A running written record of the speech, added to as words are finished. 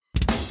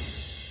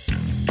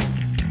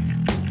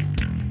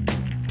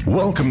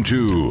Welcome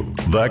to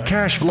the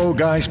Cash Flow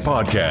Guys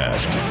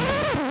podcast.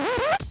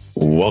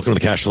 Welcome to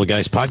the Cash Flow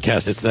Guys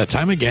podcast. It's that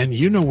time again.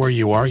 You know where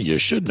you are. You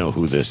should know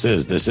who this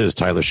is. This is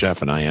Tyler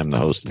Sheff, and I am the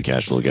host of the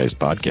Cash Flow Guys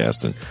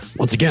podcast. And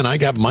once again, I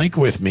got Mike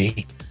with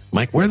me.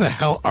 Mike, where the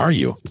hell are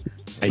you?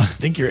 I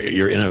think are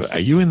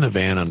you in the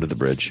van under the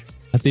bridge?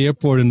 At the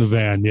airport in the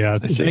van, yeah.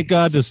 Thank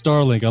God to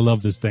Starlink. I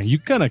love this thing. You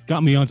kind of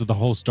got me onto the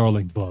whole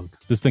Starlink bug.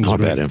 This thing's a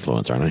bad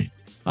influence, aren't I?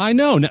 I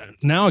know.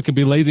 Now I can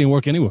be lazy and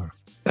work anywhere.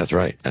 That's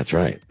right. That's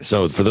right.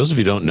 So for those of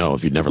you who don't know,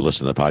 if you've never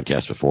listened to the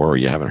podcast before or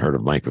you haven't heard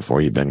of Mike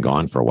before, you've been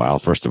gone for a while.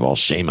 First of all,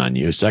 shame on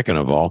you. Second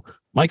of all,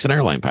 Mike's an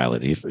airline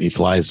pilot. He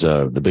flies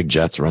the big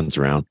jets, runs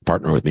around,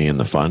 partner with me in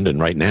the fund.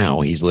 And right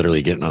now he's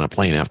literally getting on a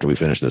plane after we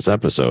finish this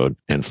episode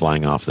and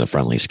flying off the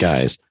friendly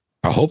skies.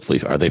 Hopefully,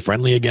 are they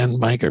friendly again,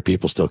 Mike? Or are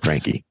people still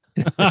cranky?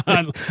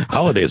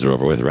 Holidays are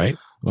over with, right?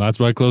 Well, that's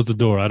why I closed the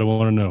door. I don't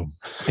want to know.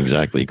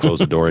 Exactly. Close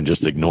the door and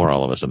just ignore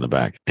all of us in the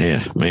back.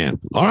 Yeah, man.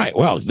 All right.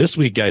 Well, this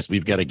week, guys,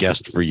 we've got a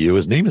guest for you.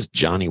 His name is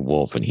Johnny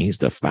Wolf, and he's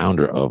the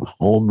founder of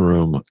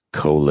Homeroom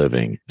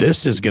Co-Living.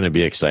 This is going to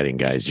be exciting,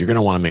 guys. You're going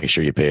to want to make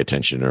sure you pay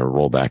attention or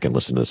roll back and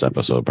listen to this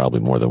episode probably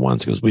more than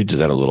once, because we just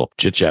had a little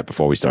chit chat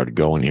before we started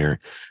going here.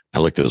 I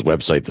looked at his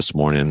website this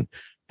morning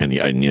and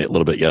a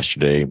little bit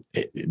yesterday.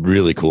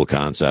 Really cool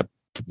concept.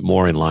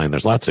 More in line.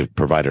 There's lots of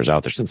providers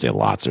out there. Shouldn't say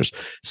lots. There's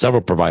several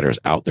providers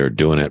out there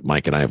doing it.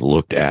 Mike and I have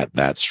looked at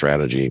that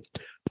strategy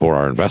for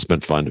our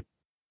investment fund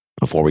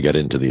before we got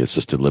into the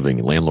assisted living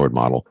landlord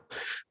model.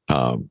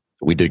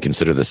 We did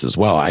consider this as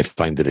well. I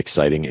find it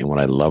exciting. And what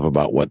I love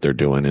about what they're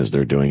doing is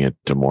they're doing it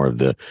to more of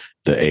the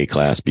A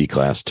class, B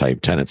class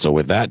type tenants. So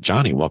with that,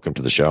 Johnny, welcome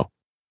to the show.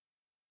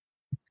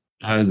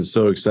 I was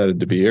so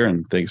excited to be here,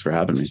 and thanks for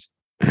having me.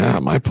 Yeah,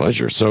 my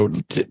pleasure. So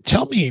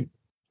tell me,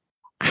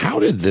 how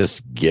did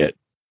this get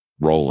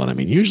rolling? I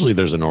mean, usually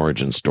there's an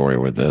origin story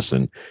with this,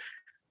 and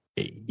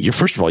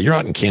first of all, you're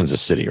out in Kansas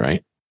City,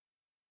 right?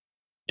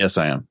 Yes,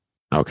 I am.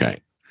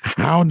 Okay.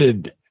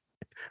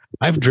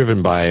 I've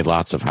driven by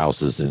lots of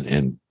houses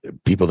and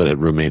people that had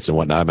roommates and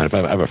whatnot.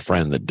 I have a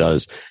friend that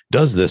does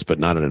this, but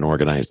not in an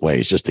organized way.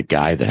 He's just a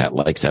guy that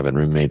likes having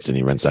roommates, and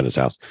he rents out his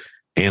house.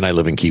 And I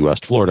live in Key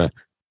West, Florida.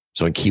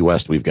 So in Key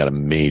West, we've got a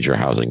major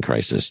housing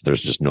crisis.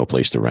 There's just no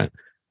place to rent.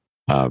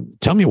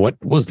 Tell me,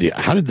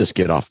 how did this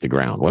get off the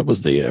ground? What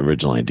was the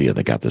original idea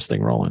that got this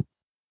thing rolling?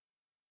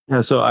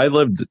 Yeah, so I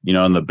lived,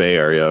 in the Bay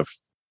Area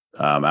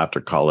after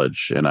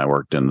college, and I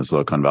worked in the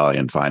Silicon Valley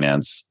in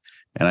finance.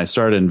 And I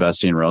started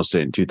investing in real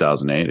estate in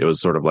 2008. It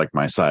was sort of like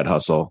my side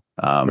hustle.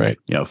 Right.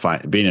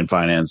 Being in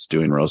finance,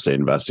 doing real estate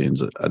investing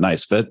is a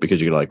nice fit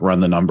because you could run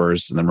the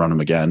numbers and then run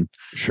them again.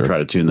 Sure. Try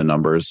to tune the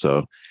numbers.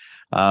 So,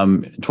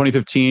 in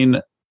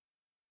 2015.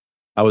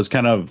 I was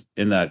kind of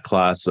in that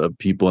class of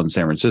people in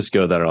San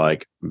Francisco that are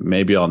like,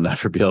 maybe I'll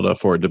never be able to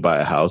afford to buy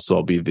a house. So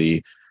I'll be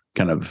the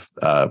kind of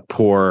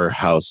poor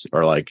house,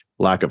 or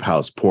lack of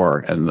house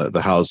poor. And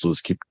the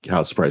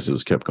house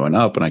prices kept going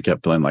up. And I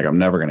kept feeling like I'm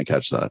never going to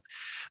catch that.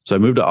 So I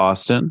moved to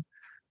Austin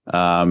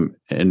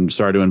and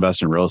started to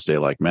invest in real estate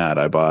like mad.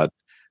 I bought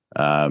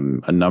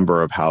a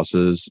number of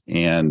houses,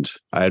 and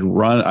I'd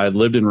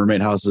lived in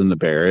roommate houses in the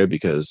Bay Area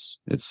because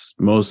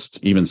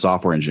even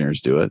software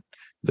engineers do it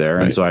there.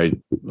 Right. And so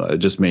it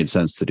just made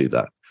sense to do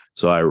that.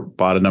 So I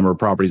bought a number of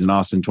properties in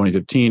Austin in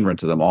 2015,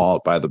 rented them all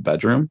out by the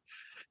bedroom.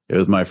 It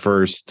was my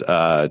first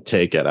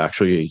take at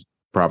actually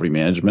property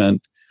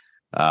management.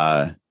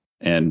 And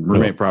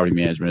roommate property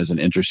management is an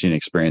interesting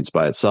experience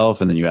by itself.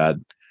 And then you add,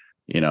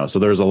 so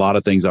there's a lot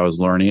of things I was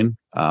learning,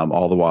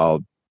 all the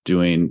while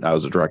I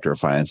was a director of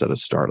finance at a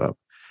startup.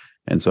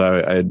 And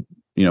so I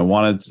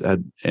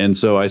and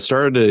so I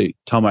started to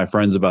tell my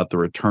friends about the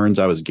returns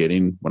I was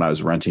getting when I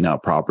was renting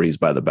out properties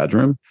by the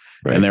bedroom.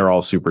 Right. And they were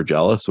all super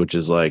jealous, which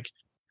is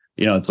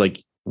it's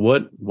like,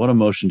 what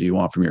emotion do you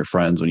want from your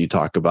friends when you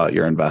talk about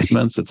your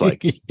investments? It's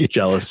like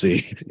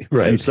jealousy.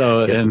 Right. And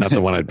so, not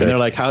the one I'd pick. And they're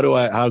like,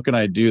 how can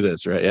I do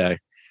this? Right. Yeah.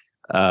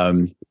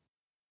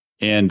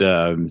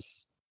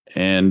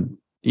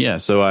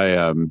 So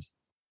I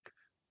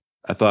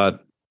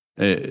thought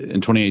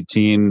in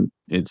 2018,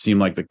 it seemed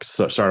like the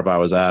startup I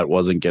was at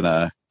wasn't going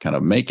to kind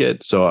of make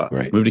it. So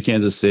I moved to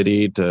Kansas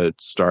City to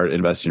start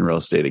investing in real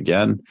estate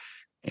again,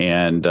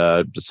 and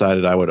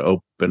decided I would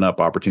open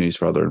up opportunities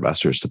for other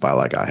investors to buy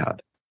like I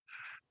had.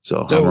 So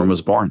Homeroom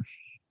was born.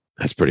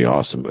 That's pretty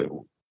awesome. But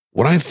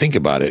when I think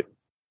about it,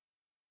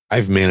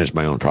 I've managed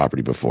my own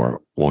property before.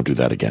 Won't do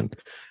that again.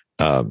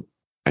 I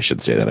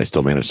should say that I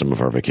still manage some of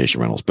our vacation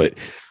rentals, but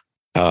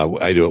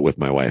I do it with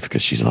my wife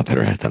because she's a lot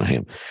better at it than I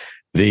am.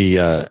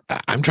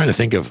 I'm trying to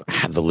think of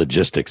the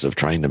logistics of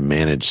trying to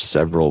manage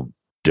several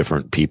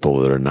different people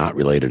that are not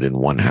related in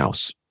one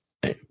house.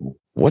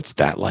 What's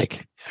that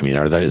like? I mean,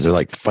 is there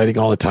like fighting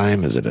all the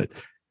time? Is it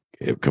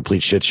a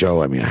complete shit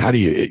show? I mean, I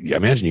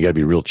imagine you got to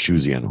be real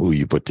choosy on who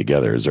you put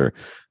together.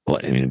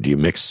 Do you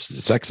mix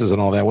sexes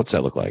and all that? What's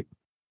that look like?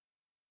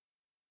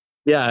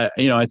 Yeah.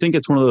 I think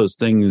it's one of those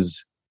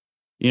things,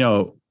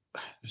 so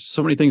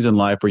many things in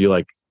life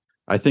where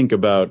I think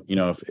about,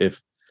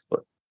 if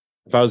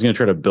if I was going to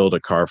try to build a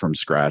car from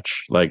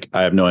scratch, like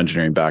I have no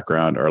engineering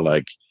background, or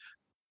like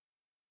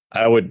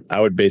I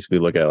would basically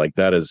look at it like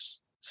that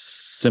is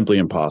simply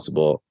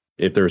impossible.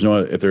 If there's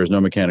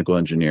no mechanical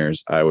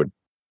engineers, and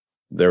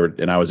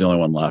I was the only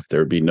one left, there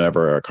would be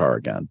never a car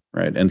again.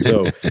 Right. And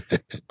so,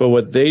 but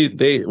what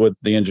the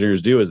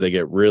engineers do is they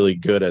get really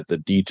good at the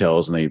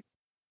details, and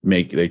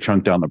they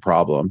chunk down the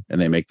problem and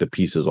they make the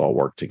pieces all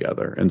work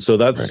together. And so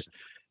that's, right.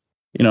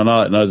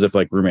 Not as if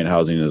like roommate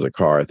housing is a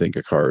car. I think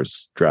a car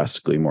is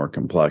drastically more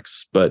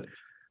complex, but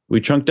we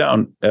chunk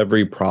down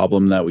every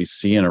problem that we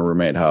see in a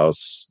roommate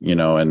house,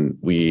 and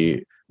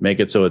we make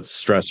it so it's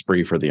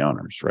stress-free for the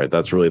owners, right?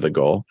 That's really the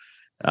goal.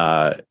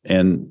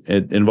 And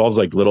it involves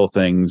like little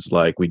things,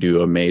 like we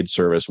do a maid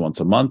service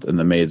once a month, and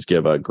the maids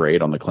give a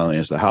grade on the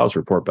cleanliness of the house,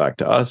 report back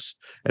to us.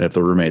 And if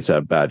the roommates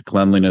have bad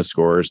cleanliness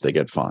scores, they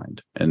get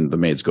fined, and the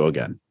maids go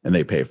again and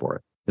they pay for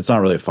it. It's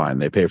not really a fine.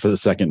 They pay for the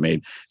second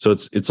maid. So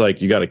it's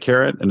like you got a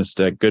carrot and a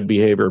stick. Good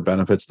behavior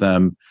benefits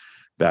them.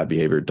 Bad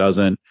behavior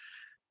doesn't.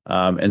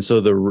 And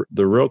so the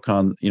real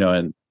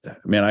and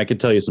man, I could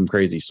tell you some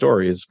crazy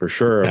stories for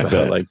sure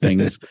about like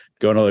things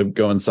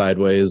going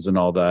sideways and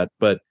all that.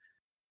 But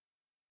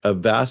a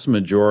vast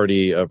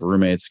majority of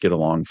roommates get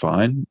along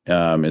fine.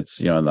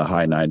 It's in the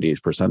high 90s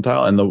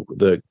percentile, and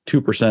the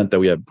 2% that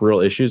we have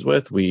real issues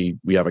with, we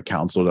have a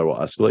counselor that will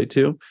escalate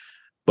to.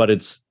 But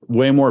it's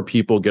way more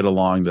people get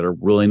along that are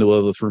willing to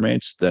live with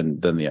roommates than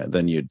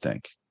you'd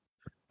think.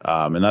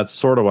 And that's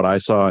sort of what I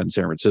saw in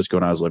San Francisco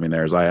when I was living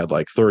there. Is I had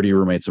like 30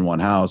 roommates in one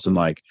house, and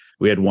like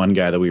we had one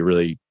guy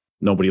that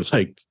nobody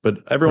liked, but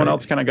everyone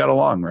else kind of got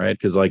along, right?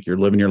 Because like you're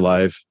living your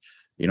life,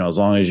 as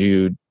long as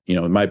it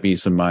might be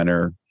some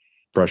minor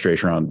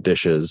frustration around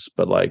dishes,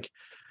 but like,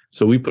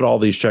 so we put all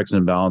these checks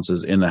and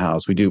balances in the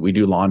house. We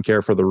do lawn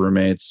care for the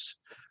roommates,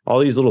 all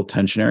these little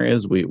tension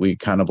areas. We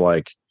kind of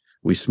like,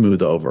 we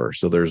smooth over.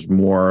 So there's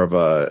more of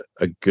a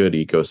good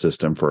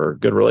ecosystem for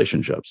good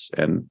relationships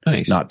and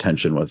not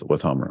tension with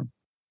homeroom.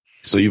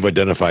 So you've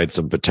identified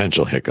some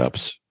potential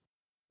hiccups,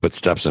 put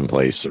steps in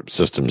place or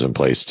systems in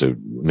place to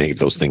make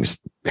those things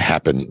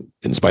happen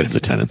in spite of the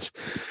tenants.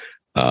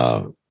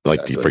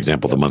 Exactly. For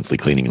example, the monthly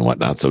cleaning and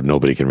whatnot. So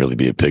nobody can really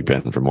be a pig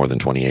pen for more than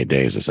 28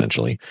 days,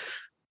 essentially.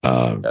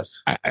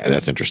 Yes.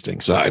 That's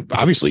interesting. So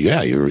obviously,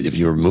 if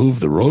you remove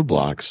the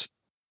roadblocks,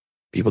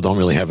 people don't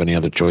really have any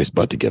other choice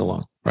but to get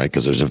along, right?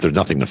 Because if there's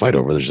nothing to fight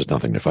over, there's just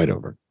nothing to fight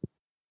over.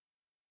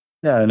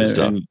 Yeah, and there's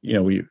going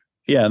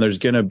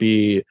to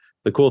be,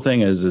 the cool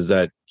thing is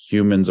that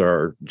humans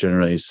are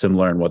generally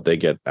similar in what they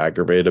get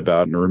aggravated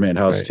about in a roommate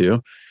house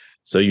too.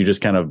 So you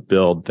just kind of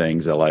build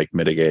things that like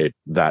mitigate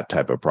that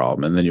type of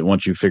problem, and then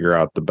once you figure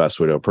out the best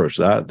way to approach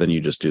that, then you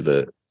just do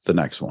the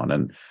next one.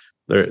 And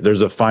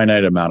there's a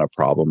finite amount of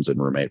problems in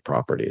roommate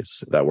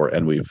properties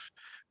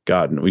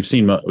we've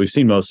seen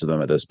most of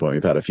them at this point.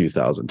 We've had a few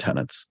thousand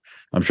tenants.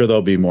 I'm sure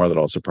there'll be more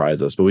that'll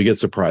surprise us, but we get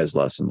surprised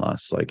less and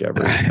less, like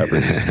every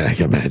I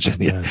can imagine.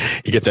 Yeah.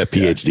 You get that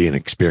PhD in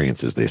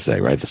experience, as they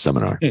say, right? The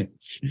seminar. Yeah.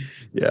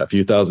 A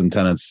few thousand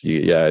tenants.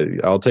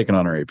 I'll take an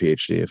honorary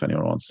PhD if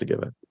anyone wants to give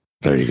it.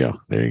 There you go.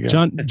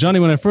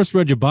 Johnny, when I first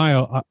read your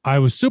bio, I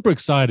was super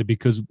excited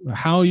because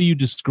how you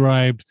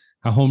described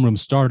how homeroom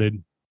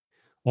started,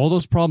 all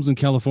those problems in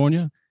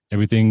California,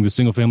 everything, the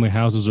single family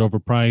houses are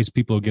overpriced,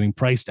 people are getting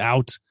priced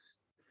out.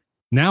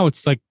 Now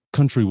it's like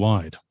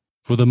countrywide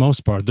for the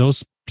most part.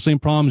 Those same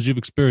problems you've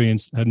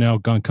experienced have now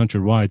gone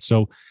countrywide.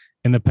 So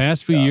in the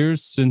past few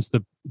years, since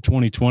the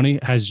 2020,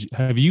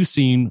 have you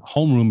seen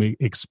homeroom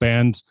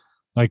expand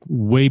like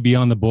way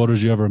beyond the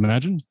borders you ever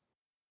imagined?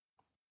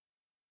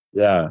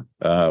 Yeah,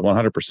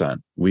 100%.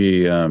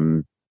 We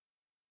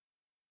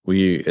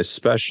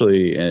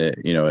especially,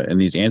 in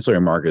these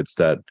ancillary markets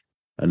that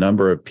a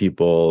number of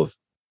people,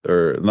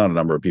 or not a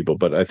number of people,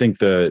 but I think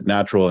the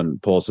natural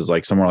impulse is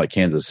like somewhere like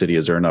Kansas City,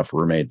 is there enough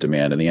roommate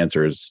demand? And the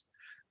answer is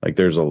like,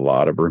 there's a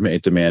lot of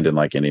roommate demand in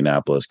like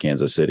Indianapolis,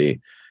 Kansas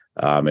City.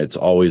 It's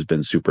always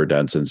been super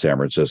dense in San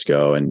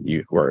Francisco and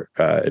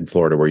in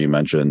Florida, where you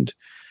mentioned.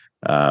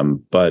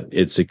 But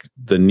it's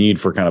the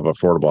need for kind of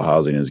affordable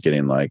housing is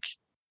getting like,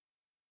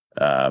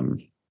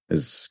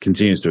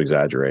 continues to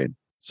exaggerate.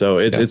 So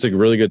it's a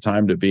really good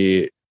time to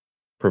be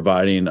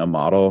providing a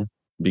model,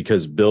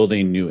 because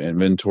building new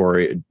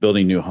inventory,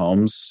 building new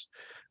homes,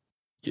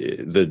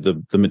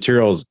 the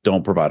materials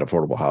don't provide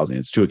affordable housing.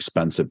 It's too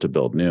expensive to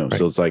build new. Right.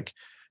 So it's like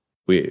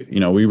we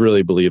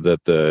really believe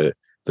that the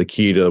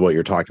key to what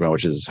you're talking about,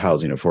 which is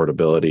housing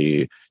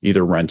affordability,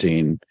 either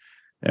renting,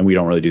 and we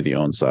don't really do the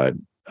own side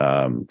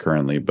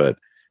currently, but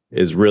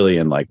is really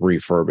in like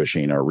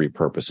refurbishing or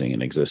repurposing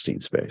an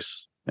existing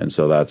space. And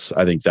so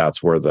I think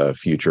that's where the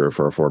future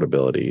for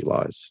affordability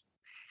lies.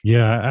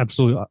 Yeah,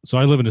 absolutely. So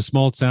I live in a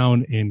small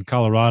town in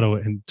Colorado,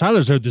 and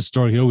Tyler's heard this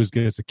story. He always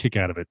gets a kick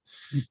out of it.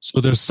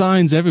 So there's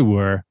signs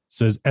everywhere that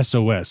says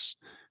SOS.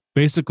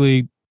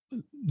 Basically,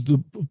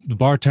 the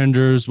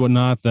bartenders,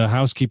 whatnot, the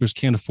housekeepers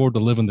can't afford to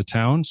live in the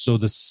town. So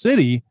the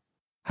city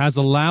has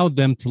allowed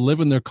them to live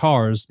in their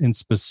cars in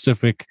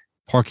specific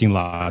parking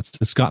lots.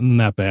 It's gotten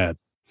that bad.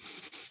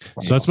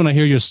 So that's when I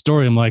hear your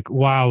story. I'm like,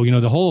 wow,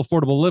 the whole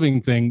affordable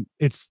living thing,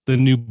 it's the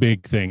new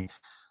big thing.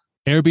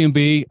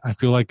 Airbnb, I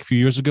feel like a few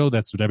years ago,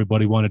 that's what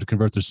everybody wanted to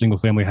convert their single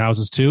family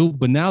houses to.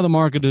 But now the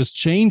market is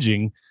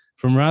changing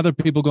from rather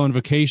people go on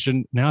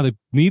vacation. Now they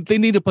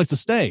need a place to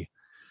stay.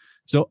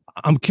 So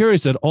I'm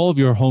curious at all of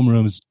your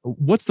homerooms,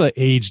 what's the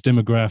age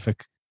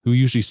demographic who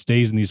usually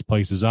stays in these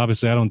places?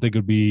 Obviously, I don't think it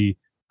would be,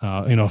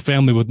 a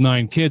family with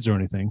 9 kids or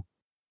anything.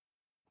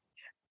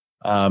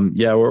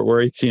 Yeah,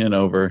 we're 18 and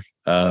over.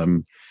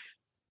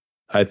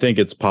 I think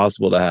it's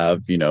possible to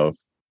have,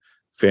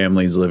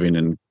 families living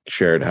in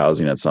shared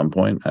housing at some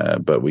point,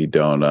 but we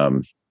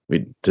don't.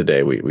 We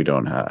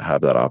don't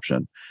have that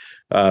option.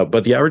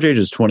 But the average age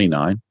is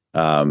 29.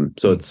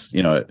 So it's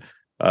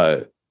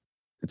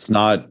it's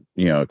not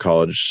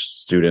college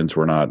students.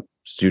 We're not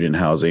student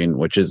housing,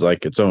 which is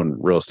like its own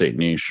real estate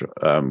niche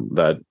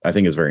that I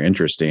think is very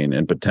interesting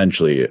and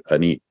potentially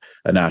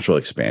a natural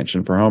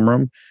expansion for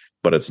homeroom.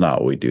 But it's not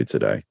what we do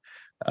today.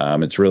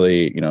 It's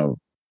really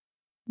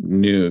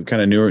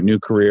new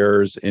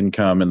careers,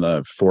 income in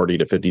the $40,000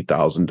 to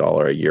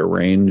 $50,000 a year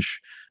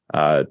range,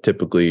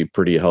 typically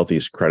pretty healthy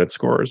credit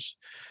scores,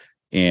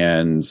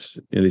 and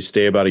they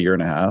stay about 1.5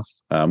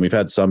 years. We've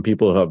had some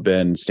people who have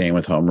been staying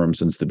with homeroom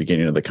since the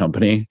beginning of the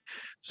company,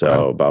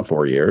 so about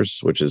 4 years,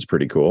 which is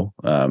pretty cool.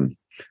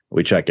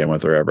 We check in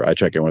with her I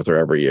check in with her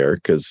every year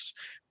because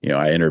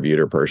I interviewed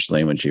her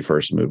personally when she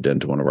first moved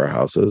into one of our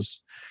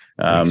houses.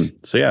 Nice.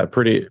 So yeah,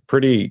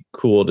 pretty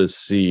cool to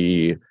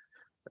see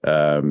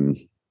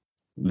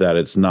that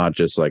it's not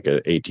just like an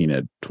 18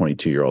 to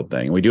 22-year-old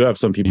thing. We do have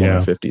some people in their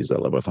 50s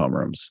that live with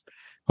homerooms.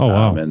 Oh,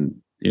 wow.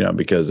 And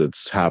because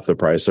it's half the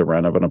price of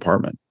rent of an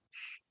apartment.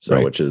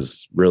 So, which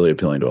is really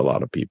appealing to a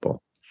lot of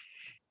people.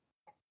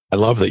 I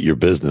love that your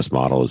business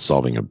model is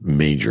solving a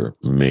major,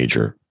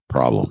 major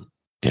problem.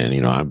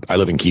 And, I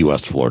live in Key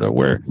West, Florida,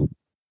 where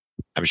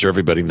I'm sure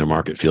everybody in the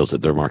market feels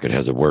that their market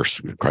has a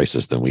worse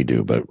crisis than we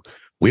do, but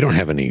we don't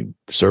have any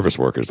service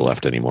workers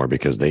left anymore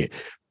because a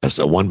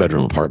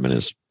 1-bedroom apartment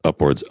is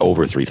upwards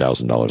over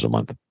 $3,000 a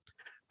month.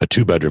 A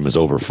 2-bedroom is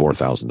over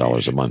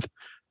 $4,000 a month.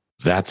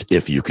 That's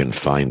if you can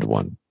find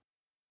one.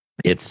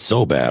 It's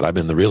so bad. I'm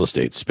in the real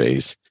estate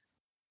space,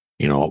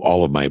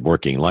 all of my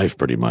working life,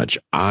 pretty much.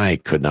 I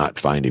could not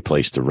find a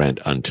place to rent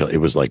until it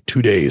was like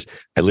 2 days.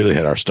 I literally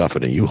had our stuff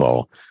in a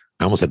U-Haul.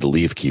 I almost had to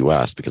leave Key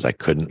West because I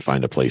couldn't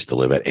find a place to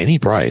live at any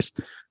price.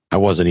 I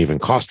wasn't even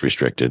cost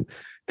restricted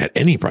at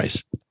any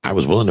price. I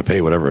was willing to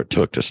pay whatever it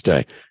took to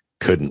stay.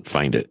 Couldn't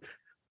find it.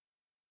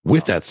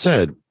 With that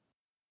said,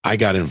 I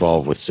got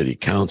involved with city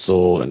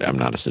council, and I'm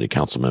not a city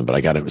councilman, but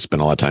I got to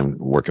spend a lot of time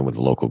working with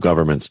the local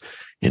governments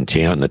in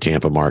the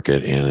Tampa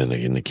market and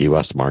in the Key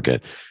West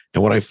market.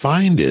 And what I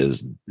find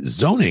is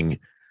zoning,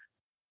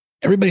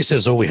 everybody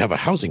says, we have a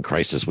housing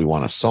crisis. We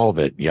want to solve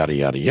it, yada,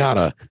 yada,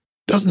 yada.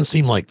 Doesn't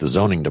seem like the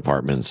zoning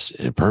departments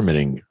and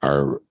permitting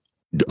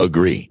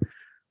agree.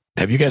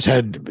 Have you guys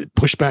had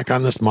pushback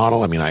on this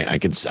model? I mean,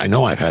 I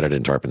know I've had it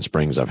in Tarpon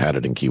Springs. I've had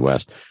it in Key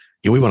West.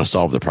 We want to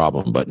solve the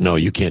problem, but no,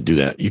 you can't do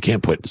that. You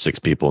can't put 6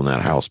 people in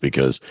that house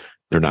because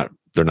they're not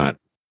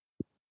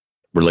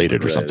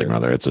related or something or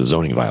other. It's a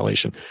zoning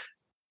violation.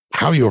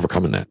 How are you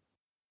overcoming that?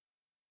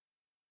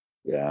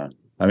 Yeah.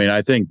 I mean,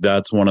 I think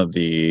that's one of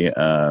the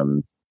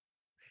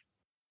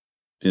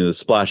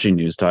splashy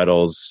news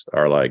titles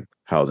are like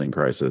housing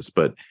crisis,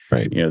 but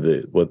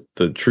what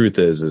the truth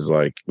is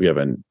like we have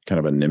a kind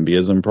of a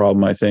NIMBYism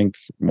problem, I think,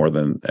 more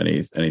than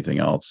anything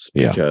else,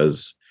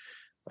 because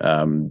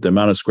the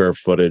amount of square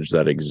footage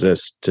that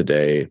exists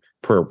today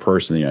per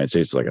person in the United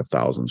States is like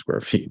 1,000 square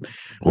feet,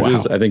 which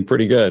is, I think,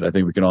 pretty good. I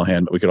think we could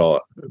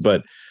all,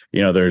 but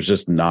there's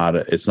just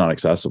it's not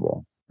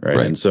accessible. Right.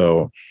 And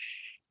so,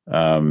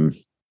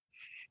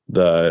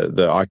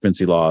 the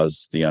occupancy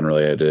laws, the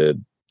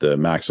unrelated, the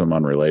maximum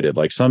unrelated,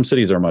 like some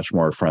cities are much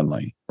more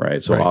friendly.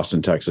 Right. So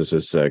Austin, Texas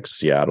is 6,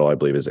 Seattle, I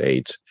believe, is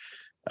 8.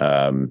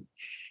 But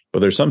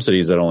there's some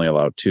cities that only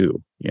allow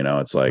 2,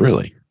 it's like,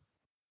 really.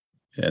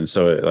 And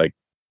so like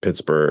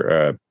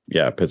Pittsburgh,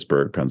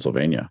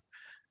 Pennsylvania.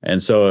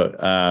 And so,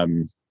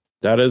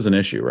 that is an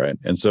issue. Right.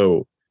 And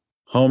so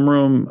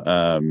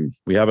homeroom,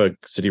 we have a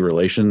city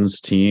relations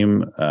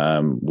team.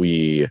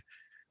 We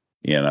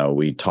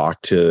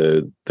talk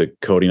to the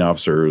coding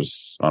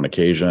officers on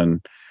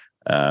occasion.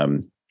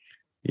 And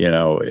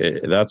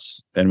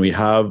we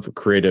have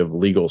creative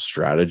legal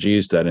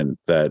strategies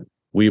that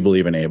we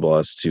believe enable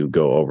us to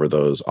go over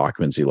those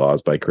occupancy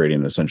laws by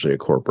creating essentially a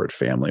corporate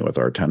family with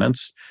our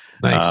tenants.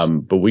 Nice.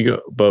 But we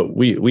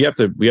have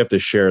to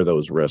share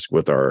those risks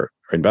with our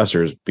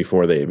investors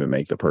before they even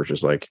make the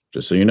purchase. Like,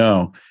 just so we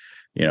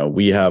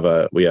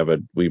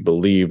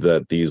believe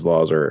that these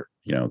laws are,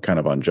 kind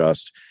of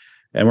unjust.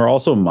 And we're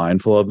also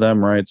mindful of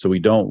them, right? So we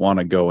don't want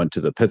to go into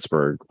the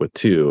Pittsburgh with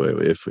 2.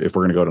 If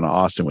we're going to go to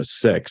Austin with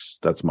 6,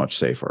 that's much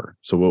safer.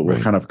 So we'll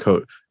kind of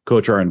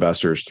coach our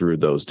investors through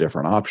those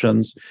different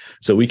options,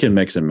 so we can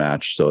mix and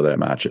match so that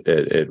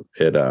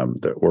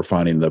that we're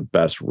finding the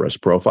best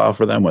risk profile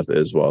for them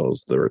as well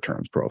as the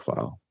returns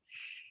profile.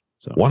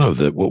 So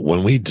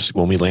when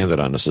we landed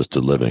on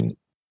assisted living,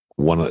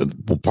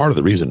 part of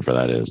the reason for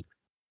that is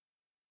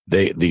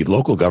the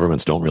local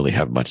governments don't really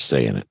have much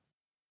say in it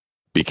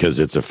because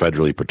it's a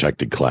federally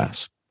protected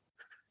class.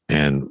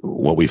 And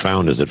what we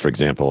found is that, for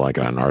example, like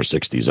on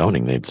R60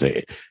 zoning, they'd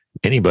say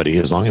anybody,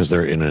 as long as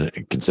they're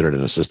considered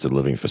an assisted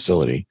living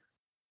facility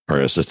or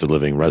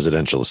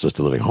residential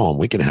assisted living home,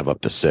 we can have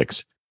up to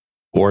 6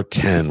 or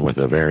 10 with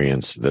a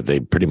variance that they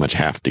pretty much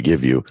have to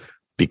give you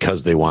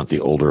because they want the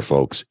older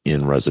folks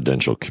in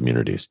residential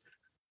communities.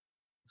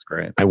 That's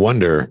great. I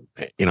wonder,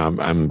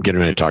 I'm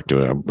getting ready to talk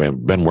to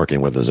I've been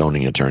working with a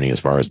zoning attorney as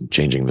far as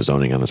changing the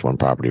zoning on this one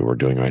property we're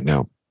doing right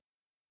now.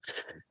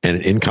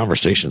 And in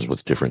conversations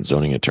with different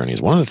zoning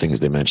attorneys, one of the things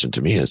they mentioned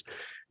to me is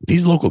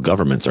these local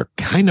governments are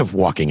kind of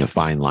walking a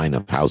fine line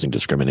of housing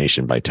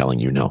discrimination by telling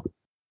you no.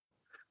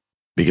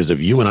 Because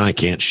if you and I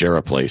can't share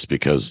a place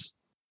because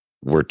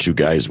we're two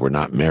guys, we're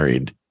not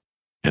married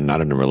and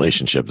not in a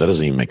relationship, that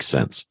doesn't even make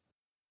sense.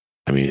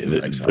 I mean,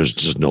 there's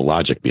just no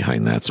logic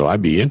behind that. So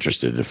I'd be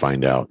interested to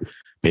find out,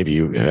 maybe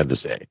you had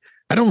this.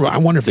 I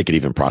wonder if they could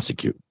even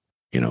prosecute,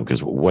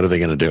 because what are they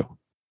going to do?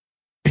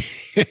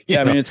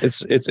 Yeah, I mean,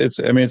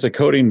 it's a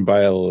coding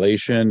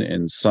violation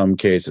in some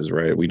cases,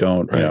 right? We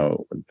don't, right.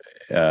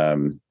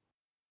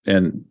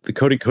 And the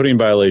coding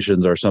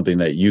violations are something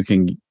that you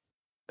can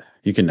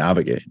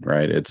navigate,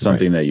 right? It's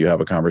something that you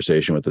have a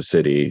conversation with the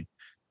city.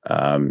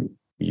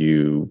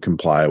 You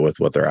comply with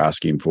what they're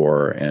asking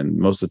for, and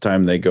most of the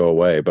time they go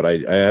away. But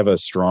I have a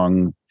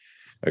strong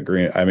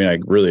agreement. I mean, I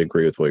really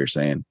agree with what you're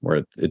saying,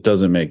 where it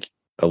doesn't make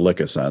a lick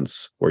of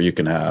sense where you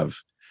can have,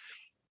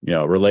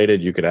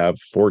 related, you could have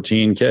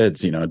 14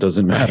 kids, it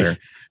doesn't matter.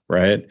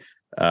 Right.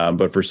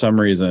 But for some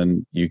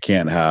reason you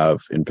can't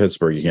have, in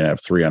Pittsburgh, you can't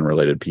have 3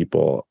 unrelated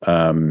people.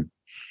 And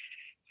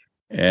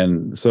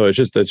so it's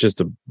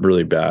just a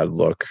really bad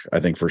look, I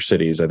think, for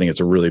cities. I think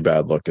it's a really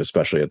bad look,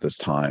 especially at this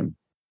time.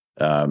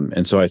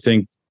 And so I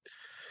think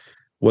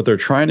what they're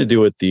trying to do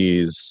with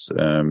these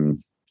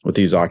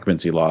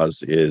occupancy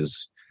laws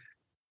is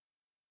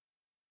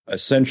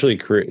essentially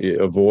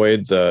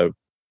avoid the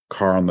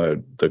car on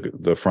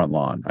the front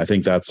lawn. I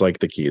think that's like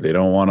the key. They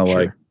don't want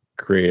to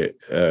create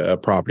a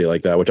property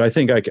like that, which I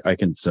think I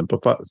can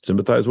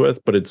sympathize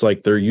with, but it's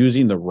like they're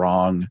using the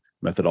wrong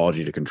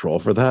methodology to control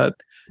for that.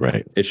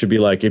 Right. It should be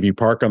like, if you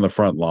park on the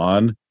front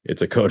lawn,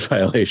 it's a code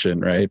violation,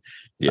 right?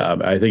 Yeah.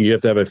 I think you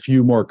have to have a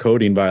few more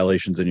coding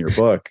violations in your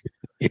book.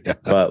 Yeah.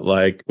 But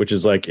which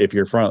is like, if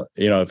you're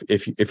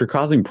if you're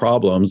causing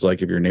problems,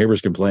 like if your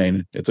neighbors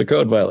complain, it's a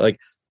code violation. Like,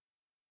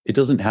 it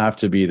doesn't have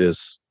to be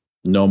this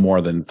no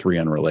more than 3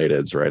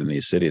 unrelateds, right? In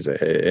these cities,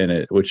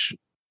 which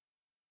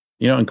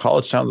in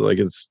college towns, like,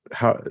 it's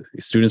how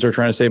students are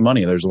trying to save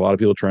money. There's a lot of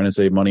people trying to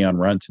save money on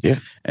rent. Yeah.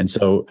 And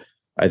so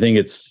I think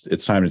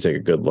it's time to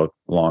take a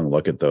long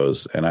look at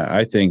those. And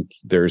I think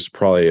there's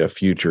probably a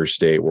future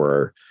state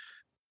where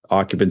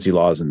occupancy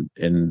laws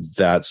in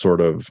that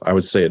sort of, I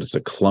would say it's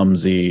a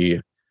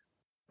clumsy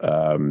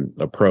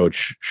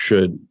approach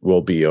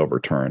will be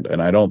overturned.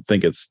 And I don't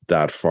think it's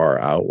that far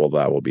out. Well,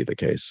 that will be the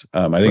case.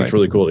 I think it's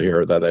really cool to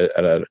hear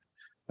that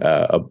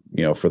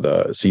for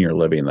the senior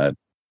living, that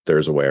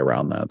there's a way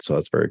around that. So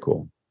that's very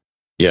cool.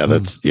 Yeah.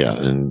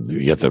 And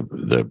you get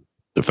the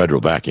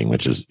federal backing,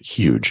 which is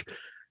huge.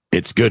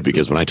 It's good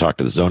because when I talked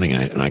to the zoning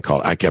and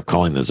I kept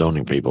calling the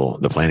zoning people,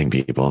 the planning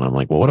people, and I'm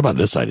like, well, what about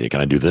this idea?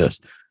 Can I do this?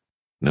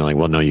 And they're like,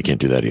 well, no, you can't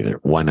do that either.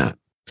 Why not?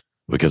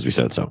 Because we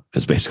said so.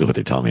 It's basically what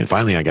they're telling me. And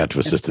finally I got to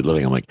assisted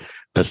living. I'm like,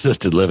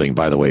 assisted living,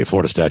 by the way,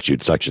 Florida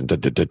statute section,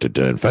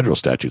 and federal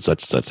statute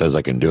such says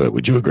I can do it.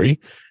 Would you agree?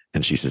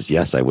 And she says,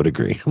 yes, I would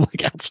agree. I'm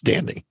like,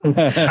 outstanding.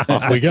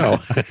 Off we go.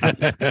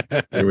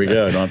 Here we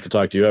go. I don't have to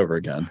talk to you ever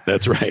again.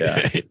 That's right.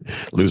 Yeah.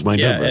 Lose my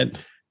number.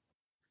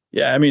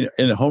 I mean,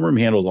 and Homeroom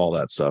handles all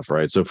that stuff,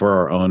 right? So for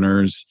our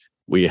owners,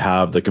 we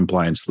have the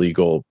compliance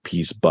legal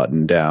piece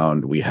buttoned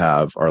down. We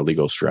have our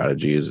legal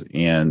strategies,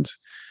 and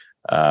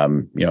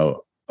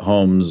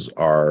homes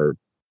are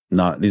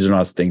not, these are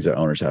not things that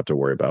owners have to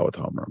worry about with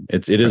Homeroom.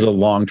 It is a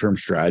long-term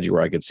strategy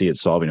where I could see it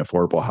solving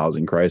affordable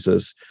housing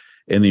crisis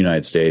in the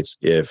United States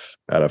if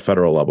at a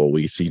federal level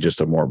we see just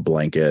a more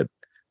blanket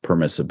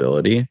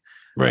permissibility.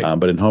 Right.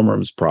 But in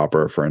Homerooms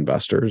proper for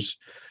investors,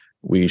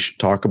 we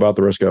talk about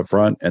the risk up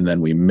front, and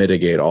then we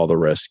mitigate all the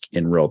risk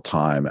in real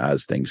time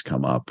as things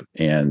come up.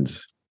 And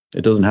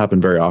it doesn't happen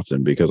very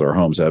often because our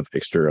homes have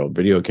exterior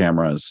video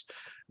cameras.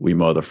 We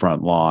mow the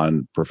front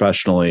lawn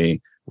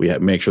professionally. We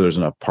make sure there's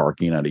enough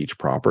parking at each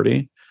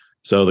property.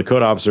 So the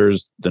code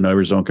officers, the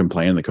neighbors don't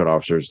complain. The code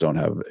officers don't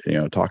have,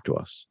 talk to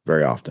us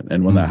very often.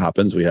 And when that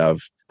happens, we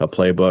have a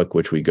playbook,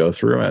 which we go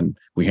through and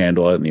we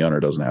handle it, and the owner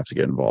doesn't have to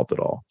get involved at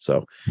all.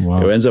 So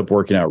it ends up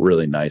working out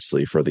really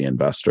nicely for the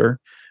investor.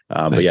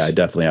 But yeah, I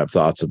definitely have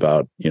thoughts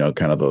about,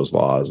 kind of those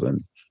laws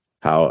and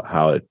how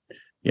it,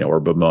 we're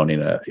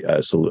bemoaning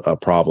a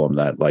problem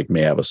that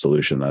may have a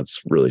solution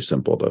that's really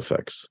simple to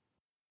fix.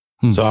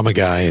 So I'm a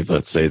guy,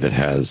 let's say, that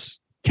has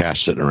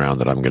cash sitting around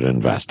that I'm going to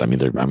invest.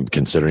 I'm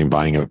considering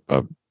buying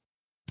a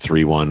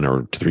 3-1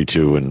 or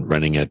 3-2 and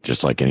renting it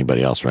just like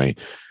anybody else, right?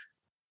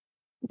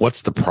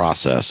 what's the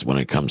process when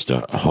it comes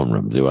to a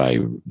homeroom? Do I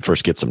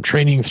first get some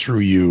training through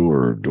you,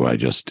 or do I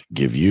just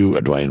give you,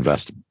 or do I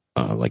invest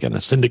like in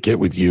a syndicate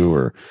with you,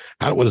 or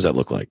what does that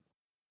look like?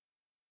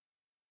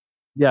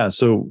 Yeah.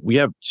 So we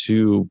have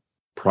two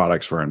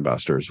products for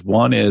investors.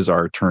 One is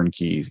our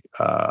turnkey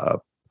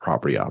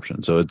property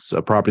option. So it's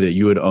a property that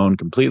you would own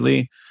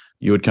completely.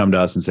 You would come to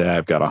us and say,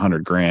 I've got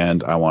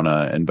 $100,000. I want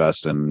to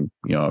invest in,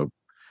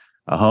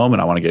 a home,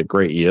 and I want to get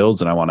great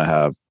yields, and I want to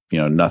have,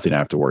 nothing I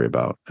have to worry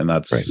about. And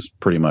that's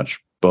pretty much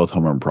both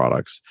homeroom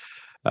products.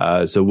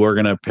 So we're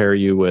going to pair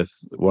you with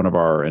one of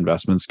our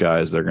investments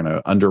guys. They're going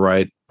to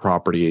underwrite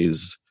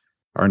properties.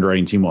 Our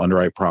underwriting team will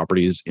underwrite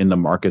properties in the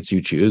markets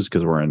you choose,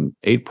 because we're in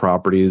 8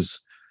 properties.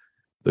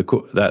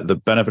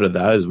 The benefit of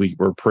that is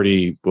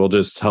we'll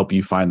just help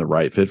you find the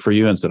right fit for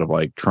you, instead of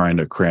like trying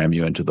to cram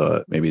you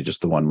into maybe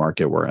just the one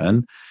market we're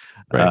in.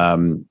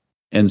 Right.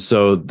 And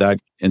so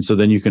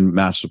then you can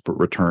match the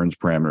returns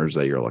parameters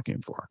that you're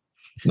looking for.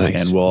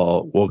 Nice. And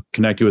we'll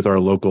connect you with our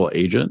local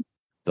agent.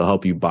 They'll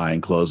help you buy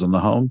and close on the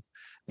home.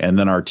 And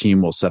then our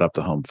team will set up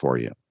the home for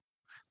you.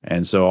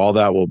 And so all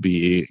that will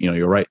be,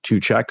 you'll write 2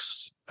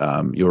 checks,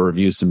 you'll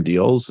review some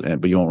deals,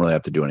 but you won't really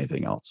have to do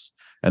anything else.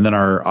 And then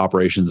our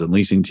operations and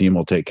leasing team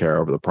will take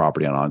care of the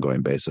property on an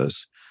ongoing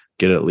basis,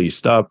 get it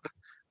leased up,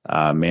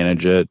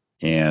 manage it,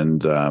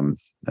 and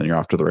you're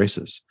off to the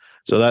races.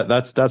 So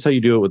that's how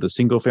you do it with a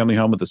single family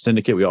home. With the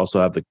syndicate, we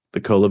also have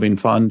the co-living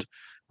fund.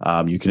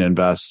 You can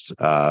invest.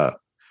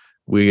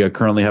 We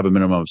currently have a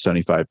minimum of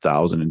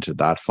 $75,000 into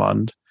that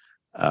fund,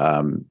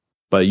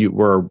 but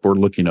we're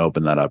looking to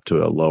open that up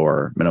to a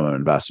lower minimum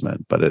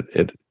investment. But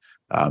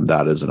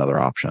that is another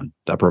option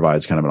that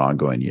provides kind of an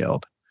ongoing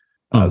yield,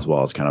 as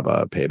well as kind of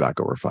a payback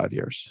over 5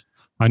 years.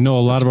 I know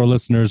a lot of our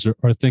listeners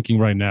are thinking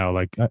right now,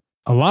 like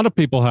a lot of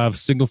people have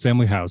single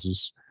family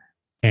houses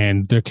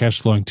and they're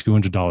cash flowing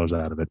 $200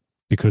 out of it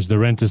because their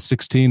rent is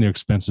 $16,000, their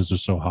expenses are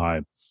so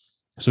high.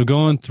 So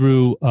going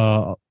through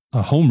a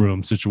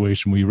homeroom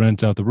situation where you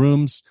rent out the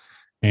rooms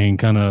and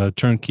kind of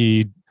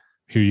turnkey,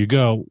 here you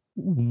go.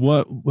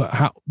 What would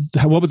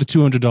the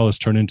 $200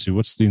 turn into?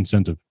 What's the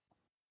incentive?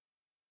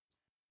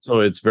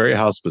 So it's very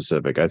house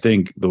specific. I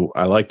think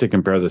I like to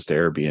compare this to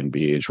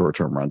Airbnb and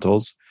short-term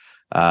rentals,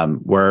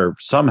 where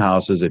some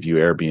houses, if you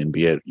Airbnb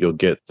it, you'll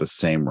get the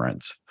same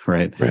rent,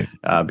 right?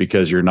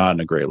 Because you're not in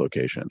a great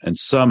location. And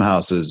some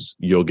houses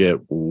you'll get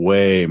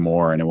way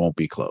more and it won't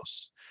be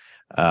close.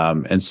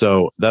 And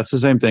so that's the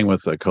same thing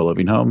with a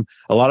co-living home.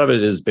 A lot of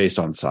it is based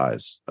on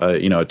size. A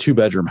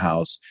 2-bedroom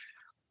house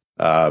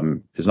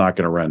is not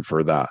going to rent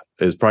for that.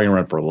 It's probably going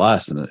to rent for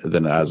less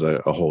than as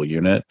a whole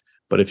unit.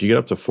 But if you get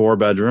up to 4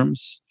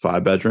 bedrooms,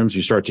 5 bedrooms,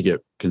 you start to get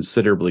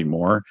considerably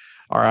more.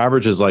 Our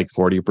average is like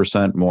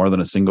 40% more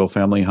than a single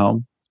family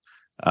home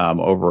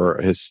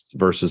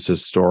versus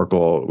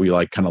historical. We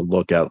like kind of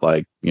look at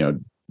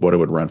what it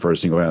would rent for a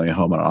single family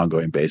home on an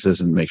ongoing basis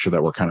and make sure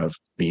that we're kind of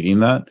beating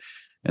that.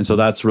 And so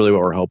that's really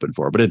what we're hoping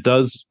for. But it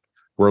does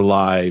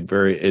rely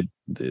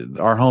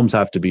our homes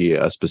have to be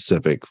a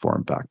specific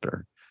form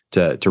factor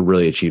to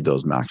really achieve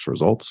those max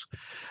results.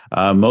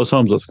 Most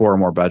homes with 4 or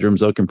more bedrooms,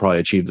 though, can probably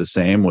achieve the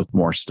same with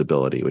more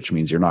stability, which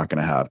means you're not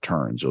going to have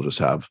turns.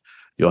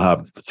 You'll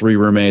have 3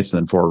 roommates, and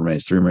then 4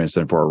 roommates, 3 roommates,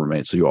 then 4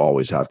 roommates. So you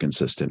always have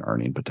consistent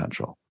earning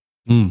potential.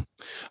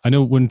 I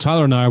know when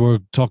Tyler and I were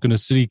talking to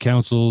city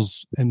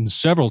councils in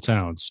several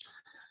towns,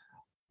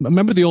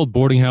 remember the old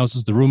boarding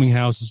houses, the rooming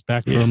houses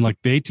back from like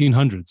the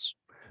 1800s?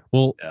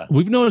 Well,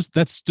 we've noticed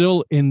that's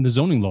still in the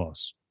zoning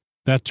laws.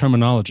 That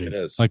terminology. It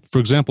is. Like, for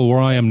example, where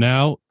I am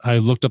now, I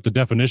looked up the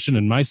definition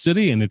in my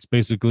city, and it's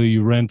basically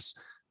you rent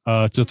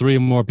to 3 or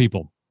more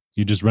people.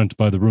 You just rent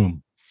by the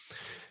room.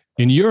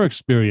 In your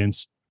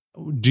experience,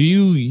 do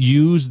you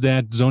use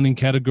that zoning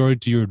category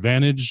to your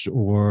advantage,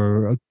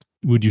 or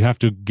would you have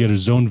to get a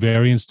zone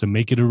variance to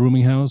make it a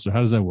rooming house, or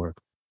how does that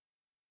work?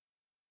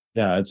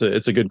 Yeah, it's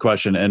a good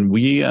question, and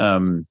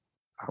we're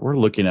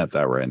looking at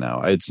that right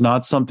now. It's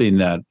not something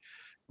that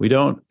we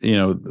don't,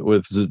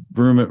 with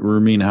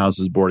rooming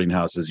houses, boarding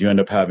houses, you end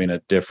up having a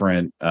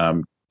different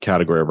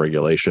category of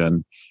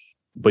regulation,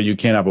 but you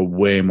can't have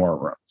way more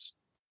rooms.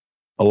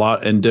 A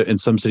lot in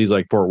some cities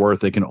like Fort Worth,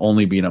 they can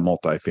only be in a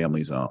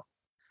multifamily zone,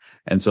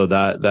 and so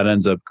that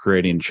ends up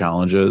creating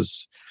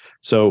challenges.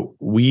 So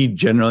we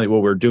generally,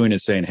 what we're doing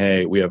is saying,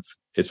 hey,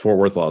 it's Fort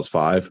Worth laws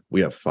 5. We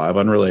have 5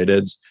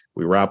 unrelateds.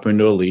 We wrap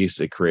into a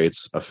lease. It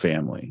creates a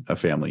family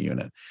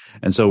unit.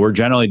 And so we're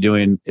generally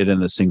doing it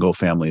in the single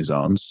family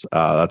zones.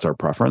 That's our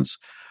preference.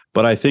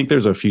 But I think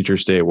there's a future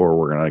state where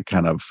we're going to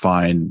kind of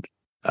find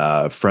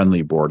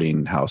friendly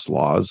boarding house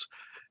laws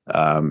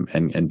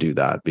and do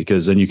that,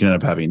 because then you can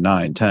end up having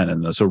 9, 10.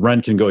 And so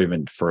rent can go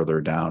even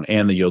further down,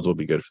 and the yields will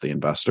be good for the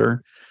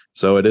investor.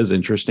 So it is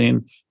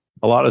interesting.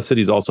 A lot of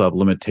cities also have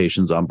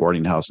limitations on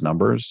boarding house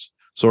numbers,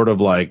 sort of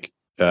like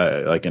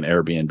an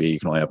Airbnb. You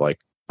can only have like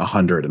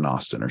 100 in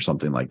Austin or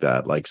something like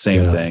that. Like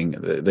same thing.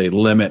 They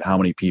limit how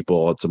many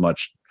people. It's a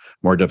much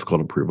more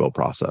difficult approval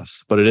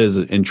process, but it is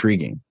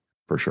intriguing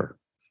for sure.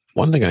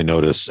 One thing I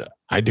notice,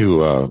 I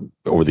do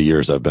over the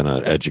years, I've been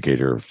an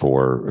educator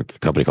for a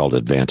company called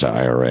Advanta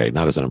IRA,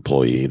 not as an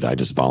employee. I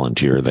just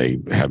volunteer. They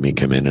have me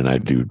come in and I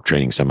do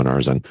training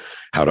seminars on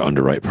how to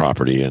underwrite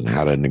property and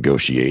how to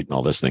negotiate and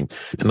all this thing.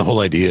 And the whole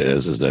idea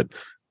is that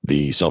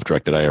the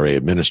self-directed IRA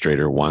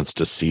administrator wants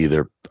to see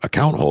their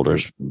account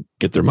holders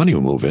get their money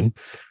moving,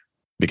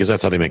 because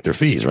that's how they make their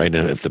fees, right?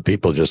 And if the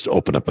people just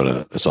open up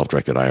a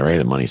self-directed IRA,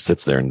 the money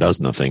sits there and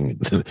does nothing.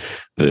 The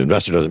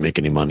investor doesn't make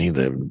any money.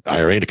 The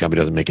IRA company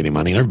doesn't make any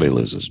money, and everybody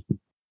loses.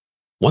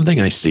 One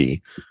thing I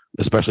see,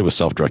 especially with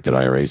self-directed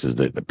IRAs, is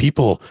that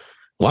a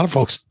lot of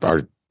folks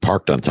are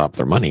parked on top of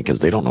their money because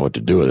they don't know what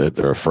to do with it.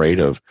 They're afraid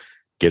of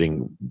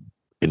getting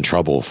in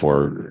trouble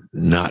for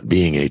not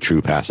being a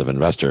true passive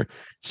investor. It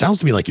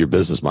sounds to me like your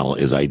business model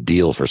is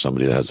ideal for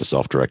somebody that has a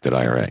self-directed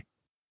IRA.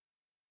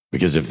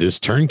 Because if this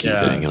turnkey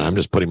thing, and I'm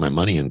just putting my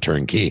money in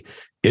turnkey,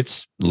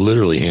 it's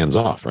literally hands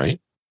off,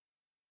 right?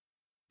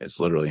 It's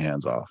literally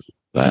hands off.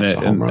 That's a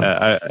home run.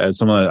 As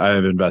someone that I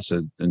have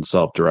invested in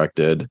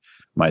self-directed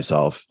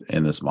myself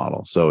in this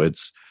model. So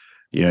it's,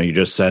 you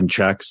just send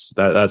checks.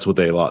 That's what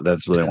they want.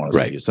 That's what they want to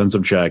see. You send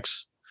some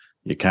checks,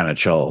 you kind of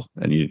chill,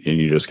 and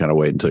you just kind of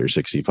wait until you're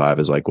 65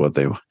 is like what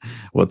they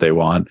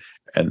want.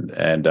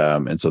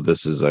 And so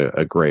this is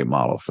a great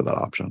model for that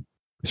option.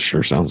 It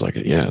sure sounds like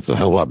it. Yeah, it's a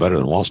hell of a lot better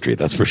than Wall Street,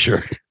 that's for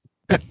sure.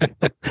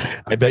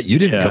 I bet you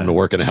didn't come to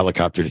work in a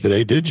helicopter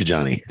today, did you,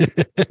 Johnny?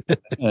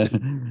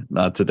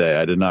 Not today.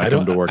 I did not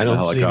come to work in a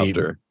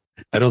helicopter.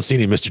 I don't see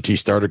any Mr. T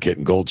starter kit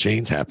and gold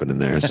chains happening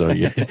there. So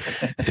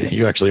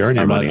you actually earn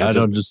your money. I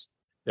don't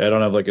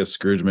have like a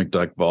Scrooge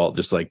McDuck vault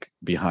just like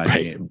behind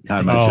me,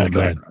 behind my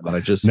center.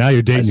 Now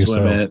you're dating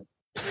yourself.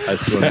 I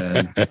swim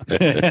in.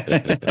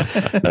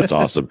 That's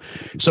awesome.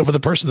 So for the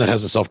person that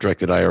has a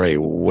self-directed IRA,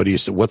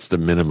 what's the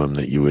minimum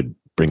that you would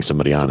bring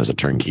somebody on as a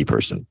turnkey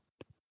person?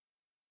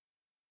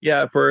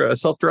 Yeah, for a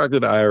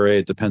self-directed IRA,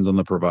 it depends on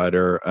the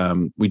provider.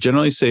 We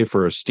generally say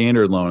for a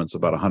standard loan, it's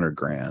about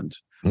 $100,000,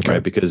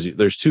 right? Because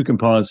there's two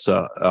components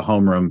to a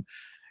home room.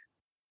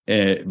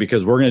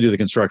 Because we're going to do the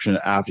construction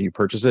after you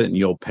purchase it, and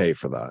you'll pay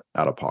for that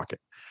out of pocket.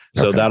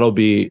 So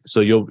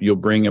you'll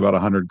bring about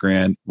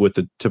 $100,000 with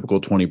the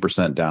typical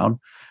 20% down.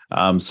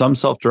 Some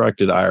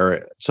self-directed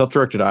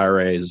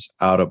IRAs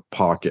out of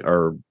pocket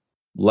or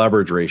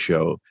leverage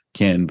ratio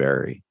can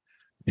vary.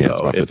 Yeah,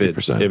 so it's about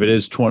 50%. If it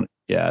is 20,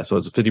 so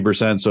it's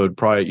 50%. So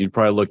you'd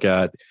probably look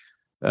at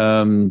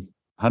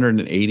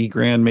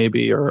 $180,000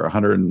 maybe, or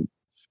 100,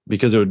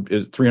 because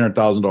it's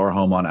 $300,000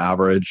 home on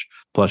average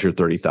plus your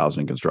 $30,000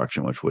 in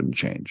construction, which wouldn't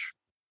change.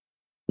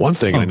 One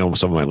thing, I know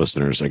some of my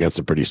listeners, I got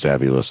some pretty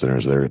savvy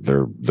listeners.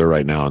 They're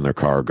right now in their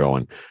car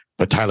going,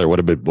 but Tyler, what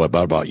about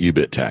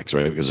UBIT tax,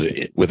 right? Because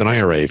with an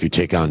IRA, if you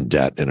take on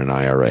debt in an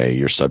IRA,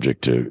 you're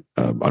subject to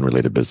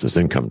unrelated business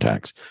income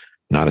tax.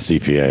 Not a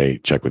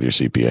CPA. Check with your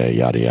CPA.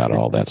 Yada yada,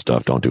 all that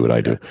stuff. Don't do what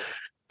I do.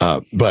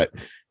 But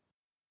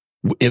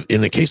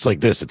in the case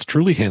like this, it's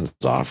truly hands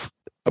off.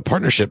 A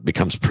partnership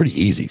becomes pretty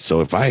easy. So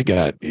if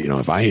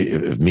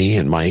me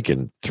and Mike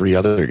and two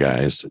other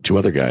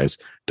guys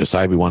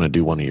decide we want to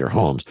do one of your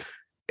homes,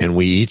 and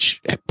we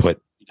each put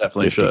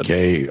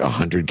 $50K,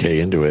 $100K